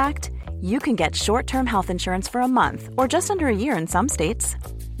cool fact, you can get short-term health insurance for a month or just under a year in some states.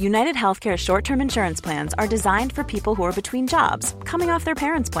 United Healthcare short-term insurance plans are designed for people who are between jobs, coming off their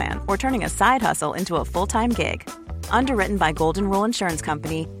parents' plan, or turning a side hustle into a full-time gig. Underwritten by Golden Rule Insurance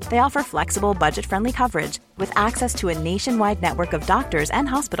Company, they offer flexible, budget-friendly coverage with access to a nationwide network of doctors and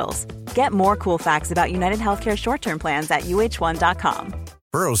hospitals. Get more cool facts about United Healthcare short-term plans at uh1.com.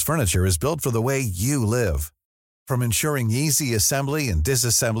 Burrow's furniture is built for the way you live. From ensuring easy assembly and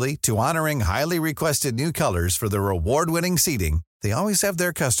disassembly to honoring highly requested new colors for their award-winning seating, they always have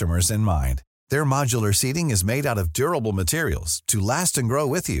their customers in mind. Their modular seating is made out of durable materials to last and grow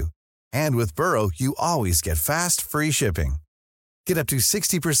with you. And with Burrow, you always get fast, free shipping. Get up to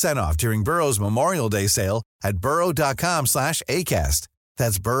 60% off during Burrow's Memorial Day sale at burrow.com/ACAST.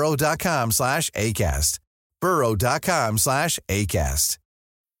 That's burrow.com/ACAST. burrow.com/ACAST.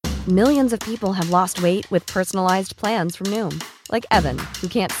 Millions of people have lost weight with personalized plans from Noom. Like Evan, who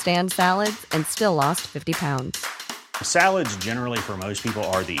can't stand salads and still lost 50 pounds. Salads generally for most people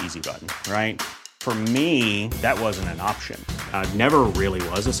are the easy button, right? For me, that wasn't an option. I never really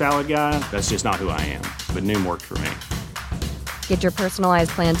was a salad guy. That's just not who I am. But Noom worked for me. Get your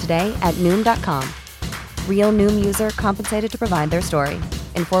personalized plan today at Noom.com. Real Noom user compensated to provide their story.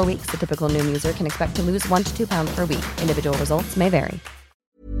 In 4 weeks, the typical Noom user can expect to lose 1 to 2 pounds per week. Individual results may vary.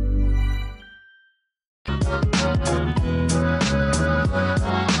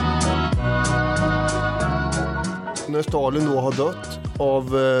 När Stalin då har dött av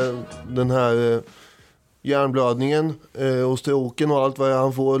den här hjärnblödningen och stroken och allt vad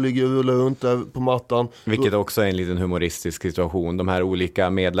han får ligger och rullar runt där på mattan. Vilket också är en liten humoristisk situation. De här olika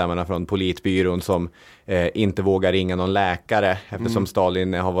medlemmarna från politbyrån som inte vågar ringa någon läkare eftersom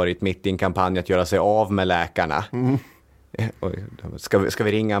Stalin har varit mitt i en kampanj att göra sig av med läkarna. Ska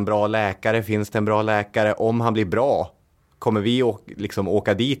vi ringa en bra läkare? Finns det en bra läkare? Om han blir bra, kommer vi liksom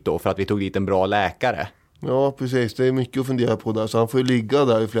åka dit då för att vi tog dit en bra läkare? Ja, precis. Det är mycket att fundera på där. Så han får ju ligga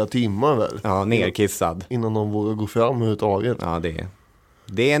där i flera timmar väl? Ja, nerkissad. Innan de vågar gå fram överhuvudtaget. Ja,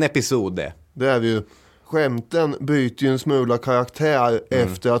 det är en episod det. Det är ju. Skämten byter ju en smula karaktär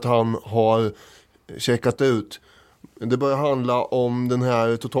efter att han har checkat ut. Det börjar handla om den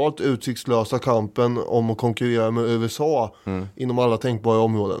här totalt utsiktslösa kampen om att konkurrera med USA inom alla tänkbara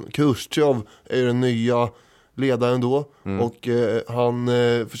områden. Khrushchev är ju den nya ledaren då och han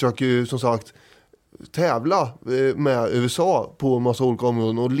försöker ju som sagt tävla med USA på en massa olika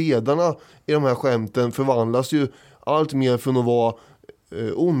områden och ledarna i de här skämten förvandlas ju allt mer från att vara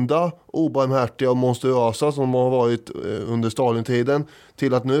onda, obarmhärtiga och monstruösa som de har varit under Stalin-tiden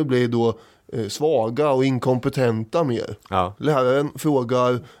till att nu blir då svaga och inkompetenta mer. Ja. Läraren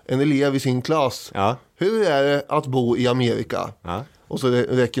frågar en elev i sin klass hur är det att bo i Amerika? Ja. Och så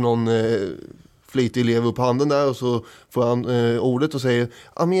räcker någon flitig elev upp handen där och så får han ordet och säger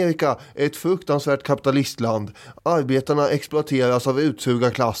Amerika är ett fruktansvärt kapitalistland. Arbetarna exploateras av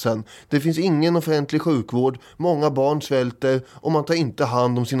utsugarklassen. Det finns ingen offentlig sjukvård. Många barn svälter och man tar inte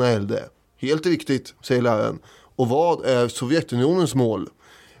hand om sina äldre. Helt riktigt, säger läraren. Och vad är Sovjetunionens mål?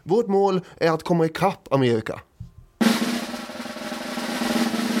 Vårt mål är att komma ikapp Amerika.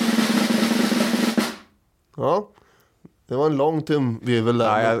 Ja, det var en lång tumvirvel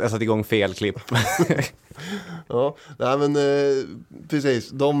där. Ja, jag satt igång fel klipp. Ja, nej men precis.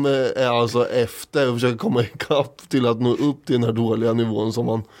 De är alltså efter och försöker komma ikapp till att nå upp till den här dåliga nivån som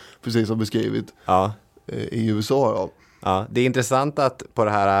man precis har beskrivit i USA. Ja. Ja, det är intressant att på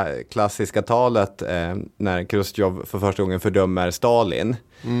det här klassiska talet när Khrushchev för första gången fördömer Stalin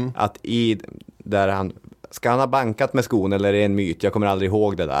att ska han ha bankat med skon eller är det en myt? Jag kommer aldrig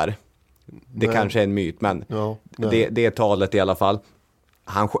ihåg det där. Det kanske är en myt, men det är talet i alla fall.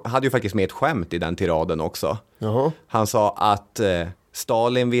 Han hade ju faktiskt med ett skämt i den tiraden också. Jaha. Han sa att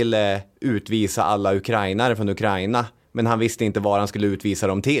Stalin ville utvisa alla ukrainare från Ukraina, men han visste inte var han skulle utvisa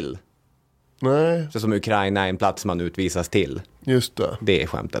dem till. Nej. Så som Ukraina är en plats man utvisas till. Just det. Det är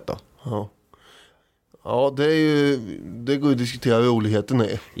skämtet då. Ja, det går ju att diskutera roligheten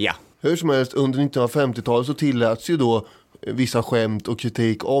i. Ja. Hur som helst, under 1950-talet så tilläts ju då vissa skämt och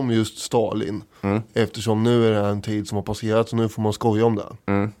kritik om just Stalin. Eftersom nu är det en tid som har passerat, så nu får man skoja om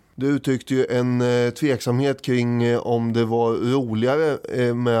det. Du uttryckte ju en tveksamhet kring om det var roligare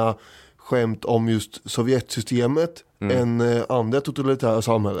med skämt om just Sovjetsystemet än andra totalitära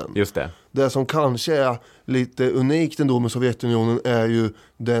samhällen. Just det. Det som kanske är lite unikt ändå med Sovjetunionen är ju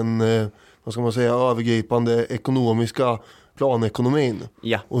den, vad ska man säga, övergripande ekonomiska planekonomin.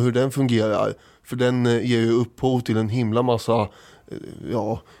 Ja. Och hur den fungerar. För den ger ju upphov till en himla massa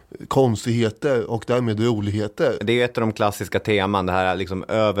konstigheter och därmed roligheter. Det är ju ett av de klassiska teman. Det här liksom,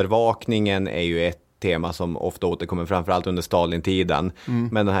 övervakningen är ju ett tema som ofta återkommer framförallt under Stalin-tiden.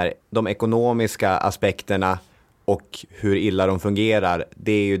 Men de ekonomiska aspekterna och hur illa de fungerar,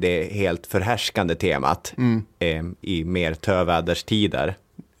 det är ju det helt förhärskande temat i mer töväderstider.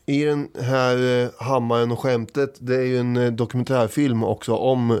 I den här Hammaren och skämtet, det är ju en dokumentärfilm också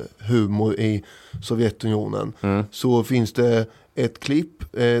om humor i Sovjetunionen. Så finns det ett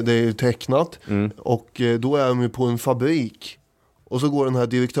klipp, det är ju tecknat, och då är de ju på en fabrik. Och så går den här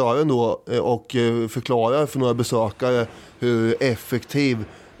direktören då och förklarar för några besökare hur effektiv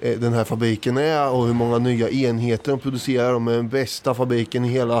den här fabriken är och hur många nya enheter de producerar. De är den bästa fabriken i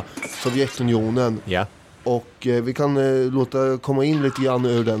hela Sovjetunionen. Ja. Och vi kan låta komma in lite grann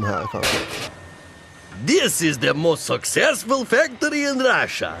ur den här kanske. This is the most successful factory in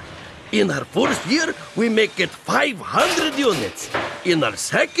Russia. In our first year, we make it 500 units. In our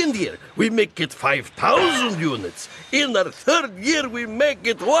second year, we make it 5,000 units. In our third year, we make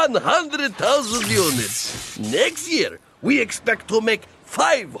it 100,000 units. Next year, we expect to make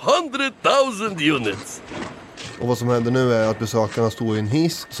 500,000 units. Och vad som händer nu är att besökarna står i en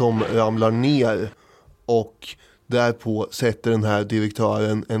hiss som ramlar ner. Och därpå sätter den här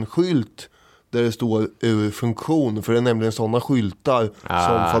direktören en skylt där det står ur funktion. För det är nämligen sådana skyltar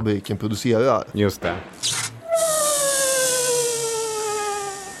som fabriken producerar. Just det.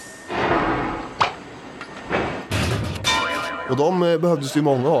 Och de behövdes ju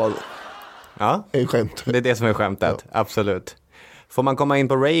många av. Ja, är skämt. Det är det som är skämtet, absolut. Får man komma in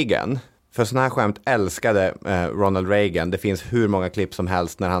på Reagan? För sådana här skämt älskade Ronald Reagan. Det finns hur många klipp som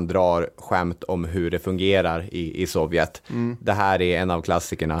helst när han drar skämt om hur det fungerar i Sovjet. Det här är en av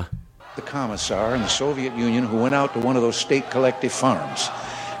klassikerna. The commissar in the Soviet Union who went out to one of those state collective farms,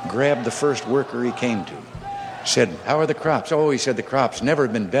 grabbed the first worker he came to, said, "How are the crops?" "Oh," he said, "the crops never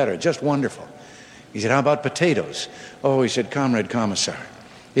have been better, just wonderful." He said, "How about potatoes?" "Oh," he said, "Comrade commissar,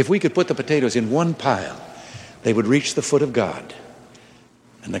 if we could put the potatoes in one pile, they would reach the foot of God."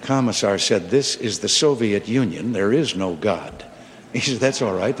 And the commissar said, "This is the Soviet Union, there is no God." He said, "That's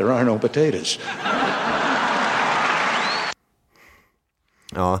all right, there are no potatoes."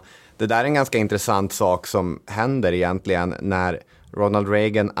 Ja, det där är en ganska intressant sak som händer egentligen när Ronald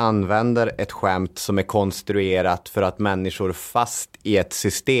Reagan använder ett skämt som är konstruerat för att människor fast i ett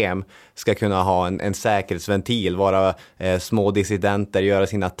system ska kunna ha en säkerhetsventil, vara små dissidenter, göra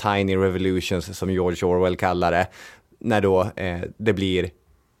sina tiny revolutions som George Orwell kallar det, när då det blir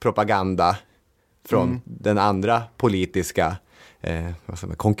propaganda från den andra politiska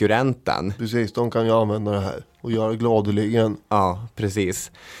konkurrenten. Precis, de kan ju använda det här och göra gladeligen. Ja,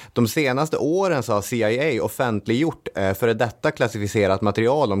 precis. De senaste åren så har CIA offentliggjort före detta klassificerat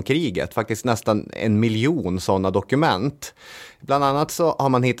material om kriget. Faktiskt nästan 1 miljon sådana dokument. Bland annat så har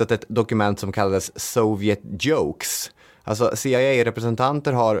man hittat ett dokument som kallades Soviet Jokes. Alltså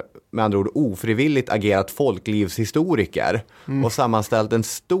CIA-representanter har med andra ord ofrivilligt agerat folklivshistoriker och sammanställt en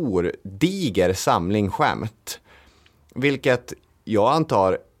stor, diger samling skämt. Vilket jag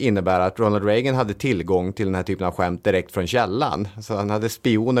antar innebär att Ronald Reagan hade tillgång till den här typen av skämt direkt från källan. Så han hade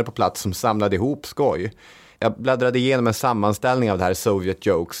spioner på plats som samlade ihop skoj. Jag bläddrade igenom en sammanställning av det här Soviet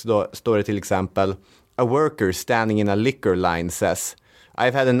Jokes. Då står det till exempel: "A worker standing in a liquor line says,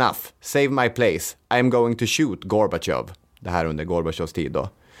 I've had enough, save my place, I am going to shoot Gorbachev." Det här under Gorbachevs tid då.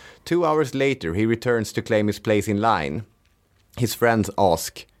 2 hours later he returns to claim his place in line. His friends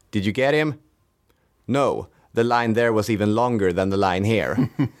ask, "Did you get him?" "No. The line there was even longer than the line here."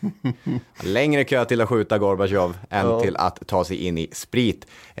 Längre kö till att skjuta Gorbachev än till att ta sig in i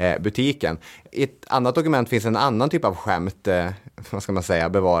spritbutiken. I ett annat dokument finns en annan typ av skämt, vad ska man säga,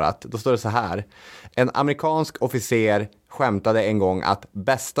 bevarat. Då står det så här: "En amerikansk officer skämtade en gång att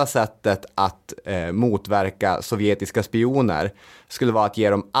bästa sättet att motverka sovjetiska spioner skulle vara att ge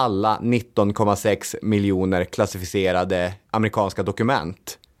dem alla 19,6 miljoner klassificerade amerikanska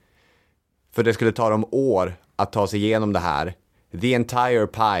dokument. För det skulle ta dem år att ta sig igenom det här. The entire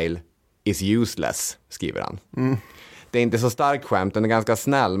pile is useless, skriver han. Det är inte så starkt skämt, den är ganska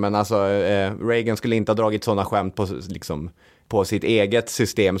snäll, men alltså Reagan skulle inte ha dragit sådana skämt på sitt eget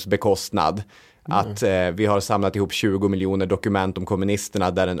systems bekostnad. Att vi har samlat ihop 20 miljoner dokument om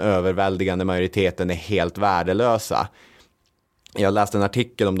kommunisterna där den överväldigande majoriteten är helt värdelösa. Jag läste en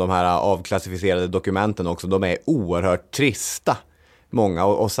artikel om de här avklassificerade dokumenten också. De är oerhört trista, många,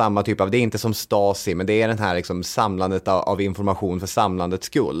 och samma typ av, det är inte som Stasi, men det är den här liksom samlandet av information för samlandets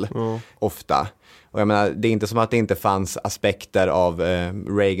skull, ofta. Och jag menar, det är inte som att det inte fanns aspekter av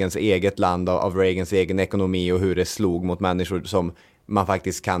Reagans eget land, av Reagans egen ekonomi och hur det slog mot människor som man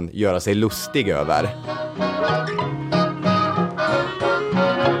faktiskt kan göra sig lustig över.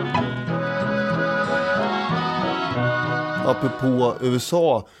 Apropå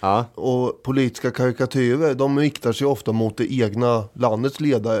USA och politiska karikatyrer, de riktar sig ofta mot det egna landets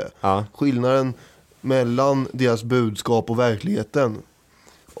ledare. Skillnaden mellan deras budskap och verkligheten.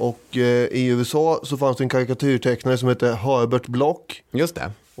 Och i USA så fanns det en karikatyrtecknare som heter Herbert Bloch. Just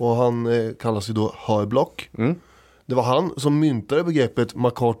det. Och han kallas ju då Herblock. Det var han som myntade begreppet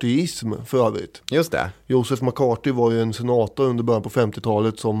McCarthyism för övrigt. Just det. Joseph McCarthy var ju en senator under början på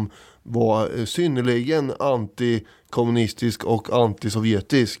 50-talet som var synnerligen antikommunistisk och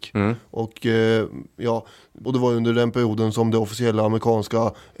antisovjetisk. Och och det var under den perioden som det officiella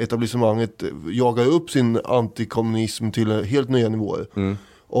amerikanska etablissemanget jagade upp sin antikommunism till helt nya nivåer.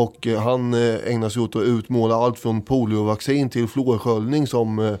 Och han ägnar sig åt att utmåla allt från poliovaccin till fluorsköljning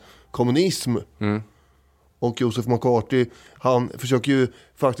som kommunism. Och Joseph McCarthy, han försöker ju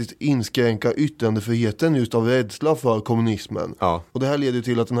faktiskt inskränka yttrandefriheten just av rädsla för kommunismen. Och det här leder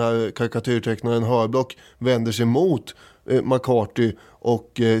till att den här karikatyrtecknaren Herblock vänder sig mot McCarthy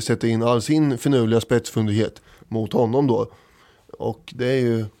och sätter in all sin finurliga spetsfundighet mot honom då. Och det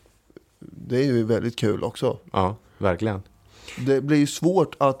är ju väldigt kul också. Ja, verkligen. Det blir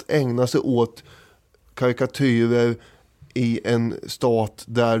svårt att ägna sig åt karikatyrer i en stat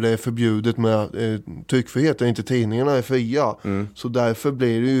där det är förbjudet med tryckfrihet, där inte tidningarna är fria. Så därför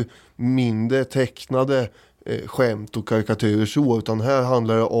blir det ju mindre tecknade skämt och karikatyrer så, utan här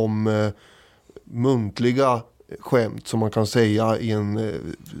handlar det om muntliga skämt som man kan säga i en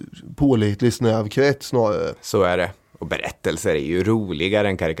pålitlig snäv krets snarare. Så är det. Och berättelser är ju roligare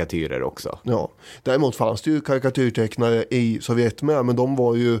än karikatyrer också. Ja, däremot fanns det ju karikatyrtecknare i Sovjet med, men de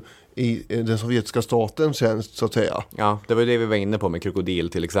var ju i den sovjetiska statens tjänst så att säga. Ja, det var det vi var inne på med Krokodil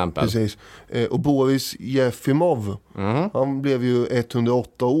till exempel. Precis. Och Boris Jefimov, han blev ju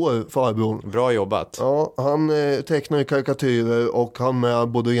 108 år, farbror. Bra jobbat. Ja, han tecknade karikatyrer och han med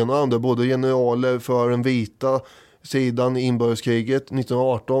både ena och andra, både generaler för den vita sidan i inbördeskriget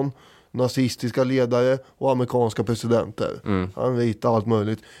 1918, nazistiska ledare och amerikanska presidenter. Han ritade allt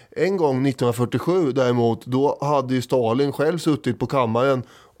möjligt. En gång 1947 däremot, då hade ju Stalin själv suttit på kammaren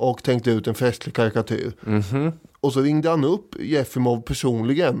och tänkte ut en festlig karikatyr. Och så ringde han upp Jefimov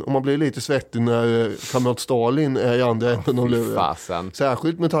personligen, och man blev lite svettig när kamrat Stalin är i andra änden av luren.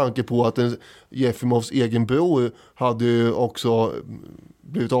 Särskilt med tanke på att Jefimovs egen bror hade ju också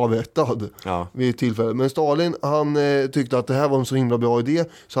blivit avrättad vid ett tillfälle. Men Stalin, han tyckte att det här var en så himla bra idé,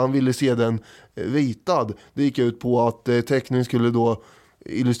 så han ville se den ritad. Det gick ut på att teckningen skulle då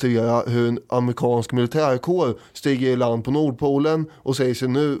illustrera hur en amerikansk militärkår stiger i land på Nordpolen och säger sig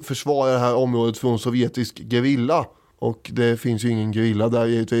nu försvara det här området från sovjetisk gerilla. Och det finns ju ingen gerilla där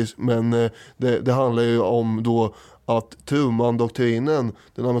givetvis, men det handlar ju om då att Truman-doktrinen,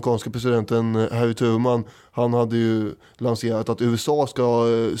 den amerikanska presidenten Harry Truman, han hade ju lanserat att USA ska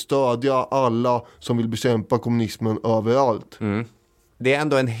stödja alla som vill bekämpa kommunismen överallt. Det är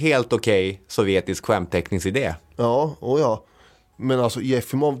ändå en helt okej sovjetisk skämtteckningsidé. Ja, och ja. Men alltså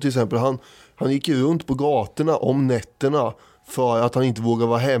Jefimov till exempel, han gick ju runt på gatorna om nätterna för att han inte vågade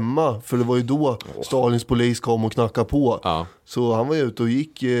vara hemma. För det var ju då Stalins polis kom och knackade på. Så han var ute och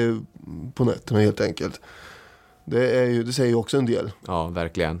gick på nätterna helt enkelt. Det säger ju också en del. Ja,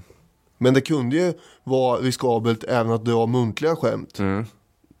 verkligen. Men det kunde ju vara riskabelt även att dra muntliga skämt.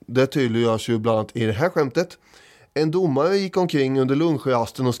 Det tydliggörs ju bland annat i det här skämtet. En domare gick omkring under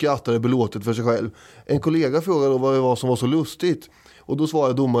lunchrasten och skrattade belåtet för sig själv. En kollega frågade då vad det var som var så lustigt. Och då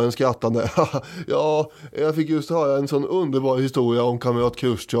svarade domaren skrattande: ja, jag fick just höra en sån underbar historia om kamrat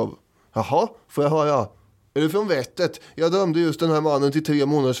Khrushchev. Jaha, får jag höra? Är du från vettet? Jag dömde just den här mannen till 3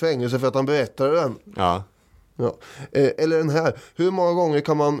 månaders fängelse för att han berättade den. Ja. Eller den här: hur många gånger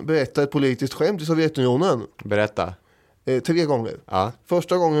kan man berätta ett politiskt skämt i Sovjetunionen? Berätta. 3 gånger. Ja.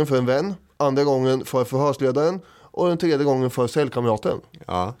 Första gången för en vän, andra gången för förhörsledaren och den tredje gången för cellkamraten.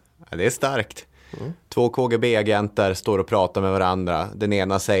 Ja, det är starkt. 2 KGB-agenter står och pratar med varandra. Den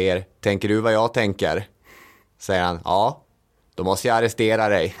ena säger, tänker du vad jag tänker? Säger han, ja, då måste jag arrestera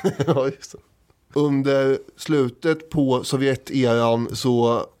dig. Ja, just det. Under slutet på Sovjet-eran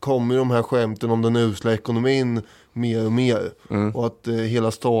så kommer de här skämten om den usla ekonomin mer och mer. Och att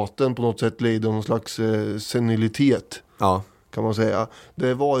hela staten på något sätt lider någon slags senilitet. Ja. Kan man säga. Det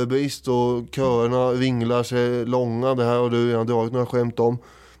är varubrist och köerna ringlar sig långa. Det här har du redan dragit några skämt om.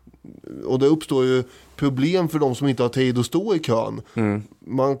 Och det uppstår ju problem för de som inte har tid att stå i kön.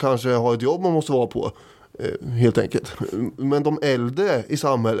 Man kanske har ett jobb man måste vara på. Helt enkelt. Men de äldre i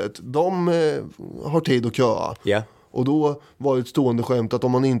samhället, de har tid att köa. Yeah. Och då var det ett stående skämt att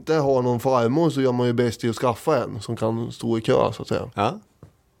om man inte har någon farmor så gör man ju bäst i att skaffa en som kan stå i kö, så att säga. Ja.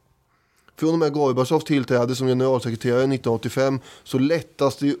 Från och med Gorbachev tillträdde som generalsekreterare 1985 så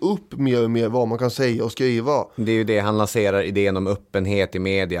lättas det ju upp mer och mer vad man kan säga och skriva. Det är ju det han lanserar, idén om öppenhet i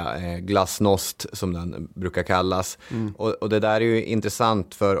media, glasnost som den brukar kallas. Och det där är ju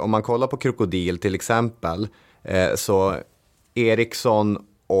intressant, för om man kollar på Krokodil till exempel, så Eriksson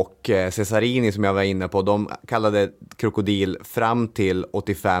och Cesarini som jag var inne på, de kallade Krokodil fram till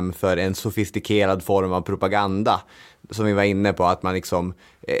 85 för en sofistikerad form av propaganda. Som vi var inne på, att man liksom,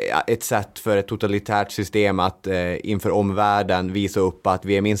 ett sätt för ett totalitärt system att inför omvärlden visa upp att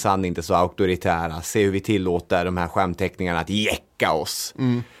vi är minsann inte så auktoritära. Se hur vi tillåter de här skämteckningarna att jäcka oss.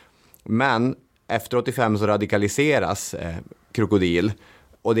 Men efter 85 så radikaliseras Krokodil.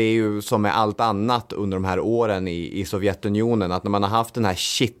 Och det är ju som med allt annat under de här åren i Sovjetunionen, att när man har haft den här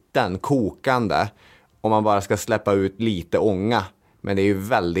skitten kokande och man bara ska släppa ut lite ånga. Men det är ju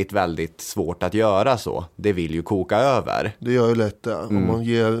väldigt, väldigt svårt att göra så. Det vill ju koka över. Det gör ju lätt det. Om man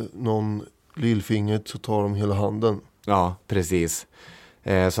ger någon lillfingret så tar de hela handen. Ja, precis.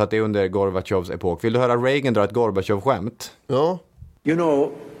 Så att det är under Gorbachevs epok. Vill du höra Reagan dra ett Gorbachev-skämt? Ja. You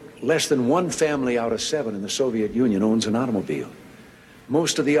know, less than 1 family out of 7 in the Soviet Union owns an automobile.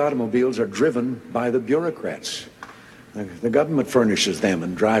 Most of the automobiles are driven by the bureaucrats. The government furnishes them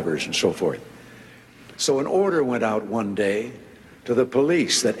and drivers and so forth. So an order went out one day to the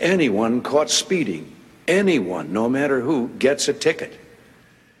police that anyone caught speeding, anyone, no matter who, gets a ticket.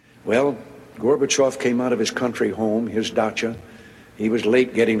 Well, Gorbachev came out of his country home, his dacha. He was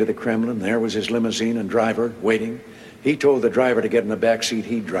late getting to the Kremlin. There was his limousine and driver waiting. He told the driver to get in the back seat,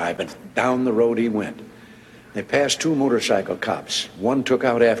 he'd drive, and down the road he went. They passed 2 motorcycle cops. One took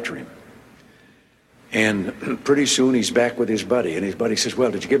out after him. And pretty soon he's back with his buddy, and his buddy says,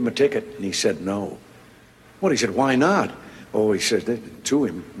 well, did you give him a ticket? And he said, no. Well, he said, why not? Oh, he said, too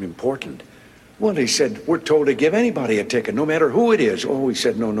important. Well, he said, we're told to give anybody a ticket, no matter who it is. Oh, he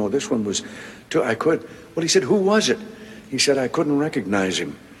said, no, this one was too, I could. Well, he said, who was it? He said, I couldn't recognize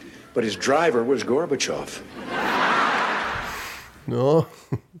him. But his driver was Gorbachev. Ja,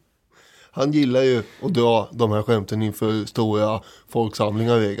 han gillar ju att dra de här skämten inför stora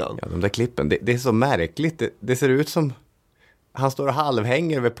folksamlingar, Reagan. Ja, de där klippen, det är så märkligt. Det ser ut som han står och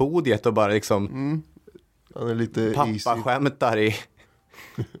halvhänger vid podiet och bara liksom han är lite pappa-skämtar i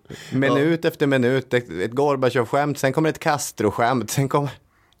minut efter minut. Ett Gorbachev-skämt, sen kommer ett Castro-skämt, sen kommer...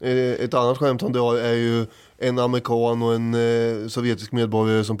 Ett annat skämt han drar är ju en amerikan och en sovjetisk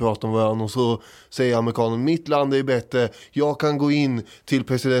medborgare som pratar med varandra, och så säger amerikanen, mitt land är bättre, jag kan gå in till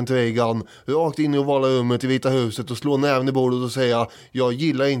president Reagan rakt in i ovala rummet i Vita huset och slå näven i bordet och säga, jag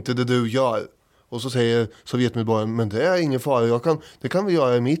gillar inte det du gör. Och så säger sovjetmedborgaren, men det är ingen fara, det kan vi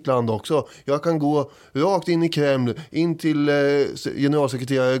göra i mitt land också. Jag kan gå rakt in i Kreml, in till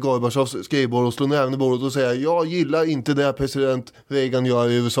generalsekreterare Gorbachevs skrivbord och slå näven i bordet och säga, jag gillar inte det president Reagan gör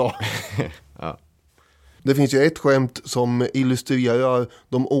i USA. Ja. Det finns ju ett skämt som illustrerar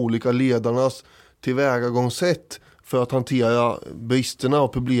de olika ledarnas tillvägagångssätt för att hantera bristerna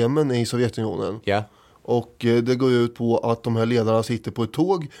och problemen i Sovjetunionen. Ja. Och det går ut på att de här ledarna sitter på ett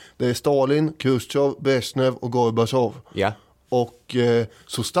tåg. Det är Stalin, Khrushchev, Brezhnev och Gorbachev. Ja. Och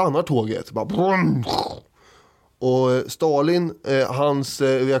så stannar tåget. Bara brum. Och Stalin, hans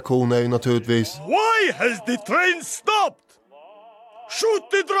reaktion är ju naturligtvis, Why has the train stopped?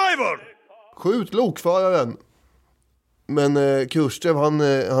 Shoot the driver! Skjut lokföraren. Men Khrushchev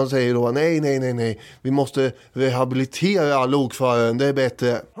han säger då, nej. Vi måste rehabilitera lokföraren, det är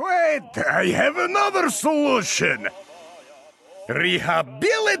bättre. Wait, I have another solution.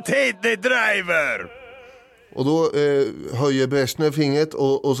 Rehabilitate the driver. Och då höjer Brezhnev fingret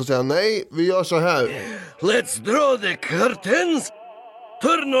och så säger han, nej, vi gör så här. Let's draw the curtains,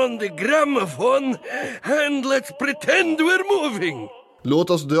 turn on the gramophone and let's pretend we're moving. Låt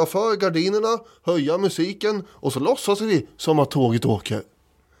oss dra för gardinerna, höja musiken och så låtsas vi som att tåget åker.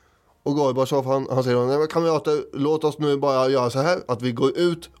 Och Gorbatjov han säger, nej men kamrater, låt oss nu bara göra så här att vi går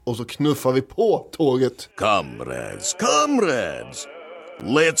ut och så knuffar vi på tåget. Comrades,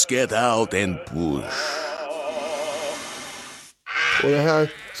 let's get out and push. Och det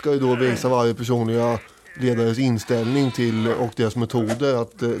här ska ju då visa varje personliga ledares inställning till och deras metoder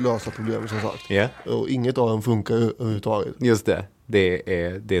att lösa problemet, som sagt. Yeah. Och inget av dem funkar överhuvudtaget. Just det. Det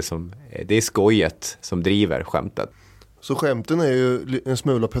är skojet som driver skämtet. Så skämten är ju en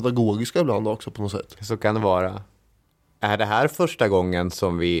smula pedagogiska ibland också på något sätt. Så kan det vara. Är det här första gången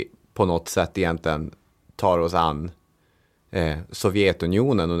som vi på något sätt egentligen tar oss an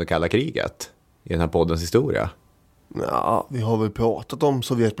Sovjetunionen under kalla kriget i den här poddens historia? Ja, vi har väl pratat om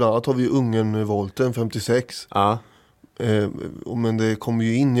Sovjet, bland annat har vi Ungernrevolten 56. Ja. Men det kommer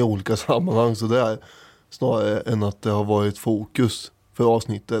ju in i olika sammanhang så där, snarare än att det har varit fokus för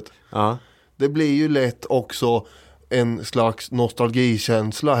avsnittet. Ja. Det blir ju lätt också en slags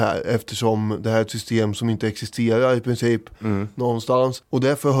nostalgikänsla här, eftersom det här är ett system som inte existerar i princip någonstans. Och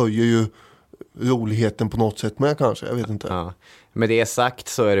därför höjer ju roligheten på något sätt med, kanske, jag vet inte. Ja. Med det sagt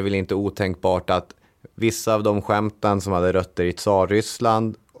så är det väl inte otänkbart att vissa av de skämten som hade rötter i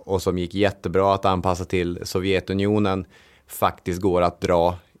Tsarryssland och som gick jättebra att anpassa till Sovjetunionen faktiskt går att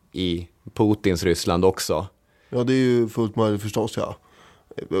dra i Putins Ryssland också. Ja, det är ju fullt möjligt förstås, ja.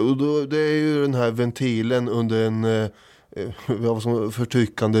 Det är ju den här ventilen under en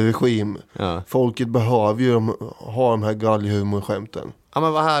förtryckande regim. Ja. Folket behöver ju ha de här galghumor-skämten. Ja,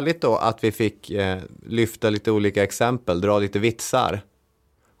 men vad härligt då att vi fick lyfta lite olika exempel, dra lite vitsar.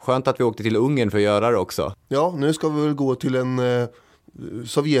 Skönt att vi åkte till Ungern för att göra det också. Ja, nu ska vi väl gå till en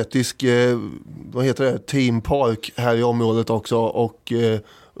sovjetisk vad heter det? Team Park här i området också och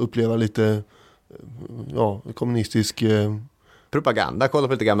uppleva lite kommunistisk propaganda, kolla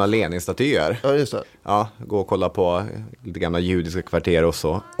på lite gamla Lenin-statyer. Ja, just det. Ja, gå och kolla på lite gamla judiska kvarter och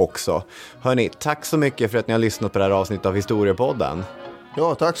så också. Hörni, tack så mycket för att ni har lyssnat på det här avsnittet av Historiepodden.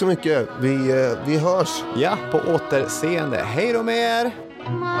 Ja, tack så mycket. Vi hörs. Ja, på återseende. Hej då med er!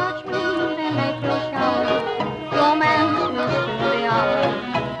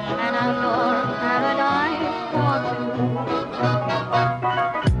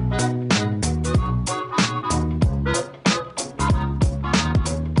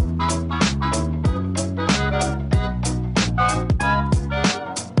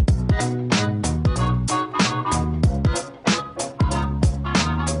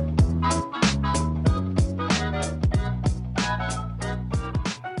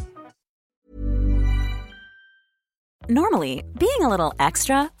 Normally, being a little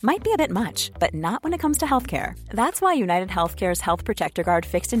extra might be a bit much, but not when it comes to healthcare. That's why United Healthcare's Health Protector Guard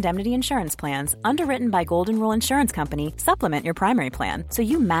fixed indemnity insurance plans, underwritten by Golden Rule Insurance Company, supplement your primary plan so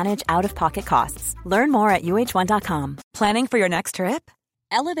you manage out-of-pocket costs. Learn more at uh1.com. Planning for your next trip?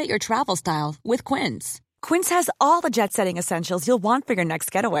 Elevate your travel style with Quince. Quince has all the jet-setting essentials you'll want for your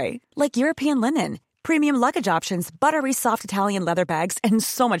next getaway, like European linen, premium luggage options, buttery soft Italian leather bags, and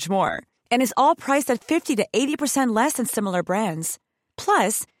so much more. And is all priced at 50 to 80% less than similar brands.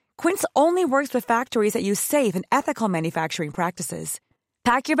 Plus, Quince only works with factories that use safe and ethical manufacturing practices.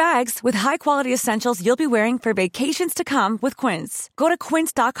 Pack your bags with high-quality essentials you'll be wearing for vacations to come with Quince. Go to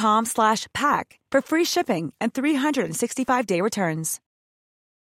quince.com/pack for free shipping and 365-day returns.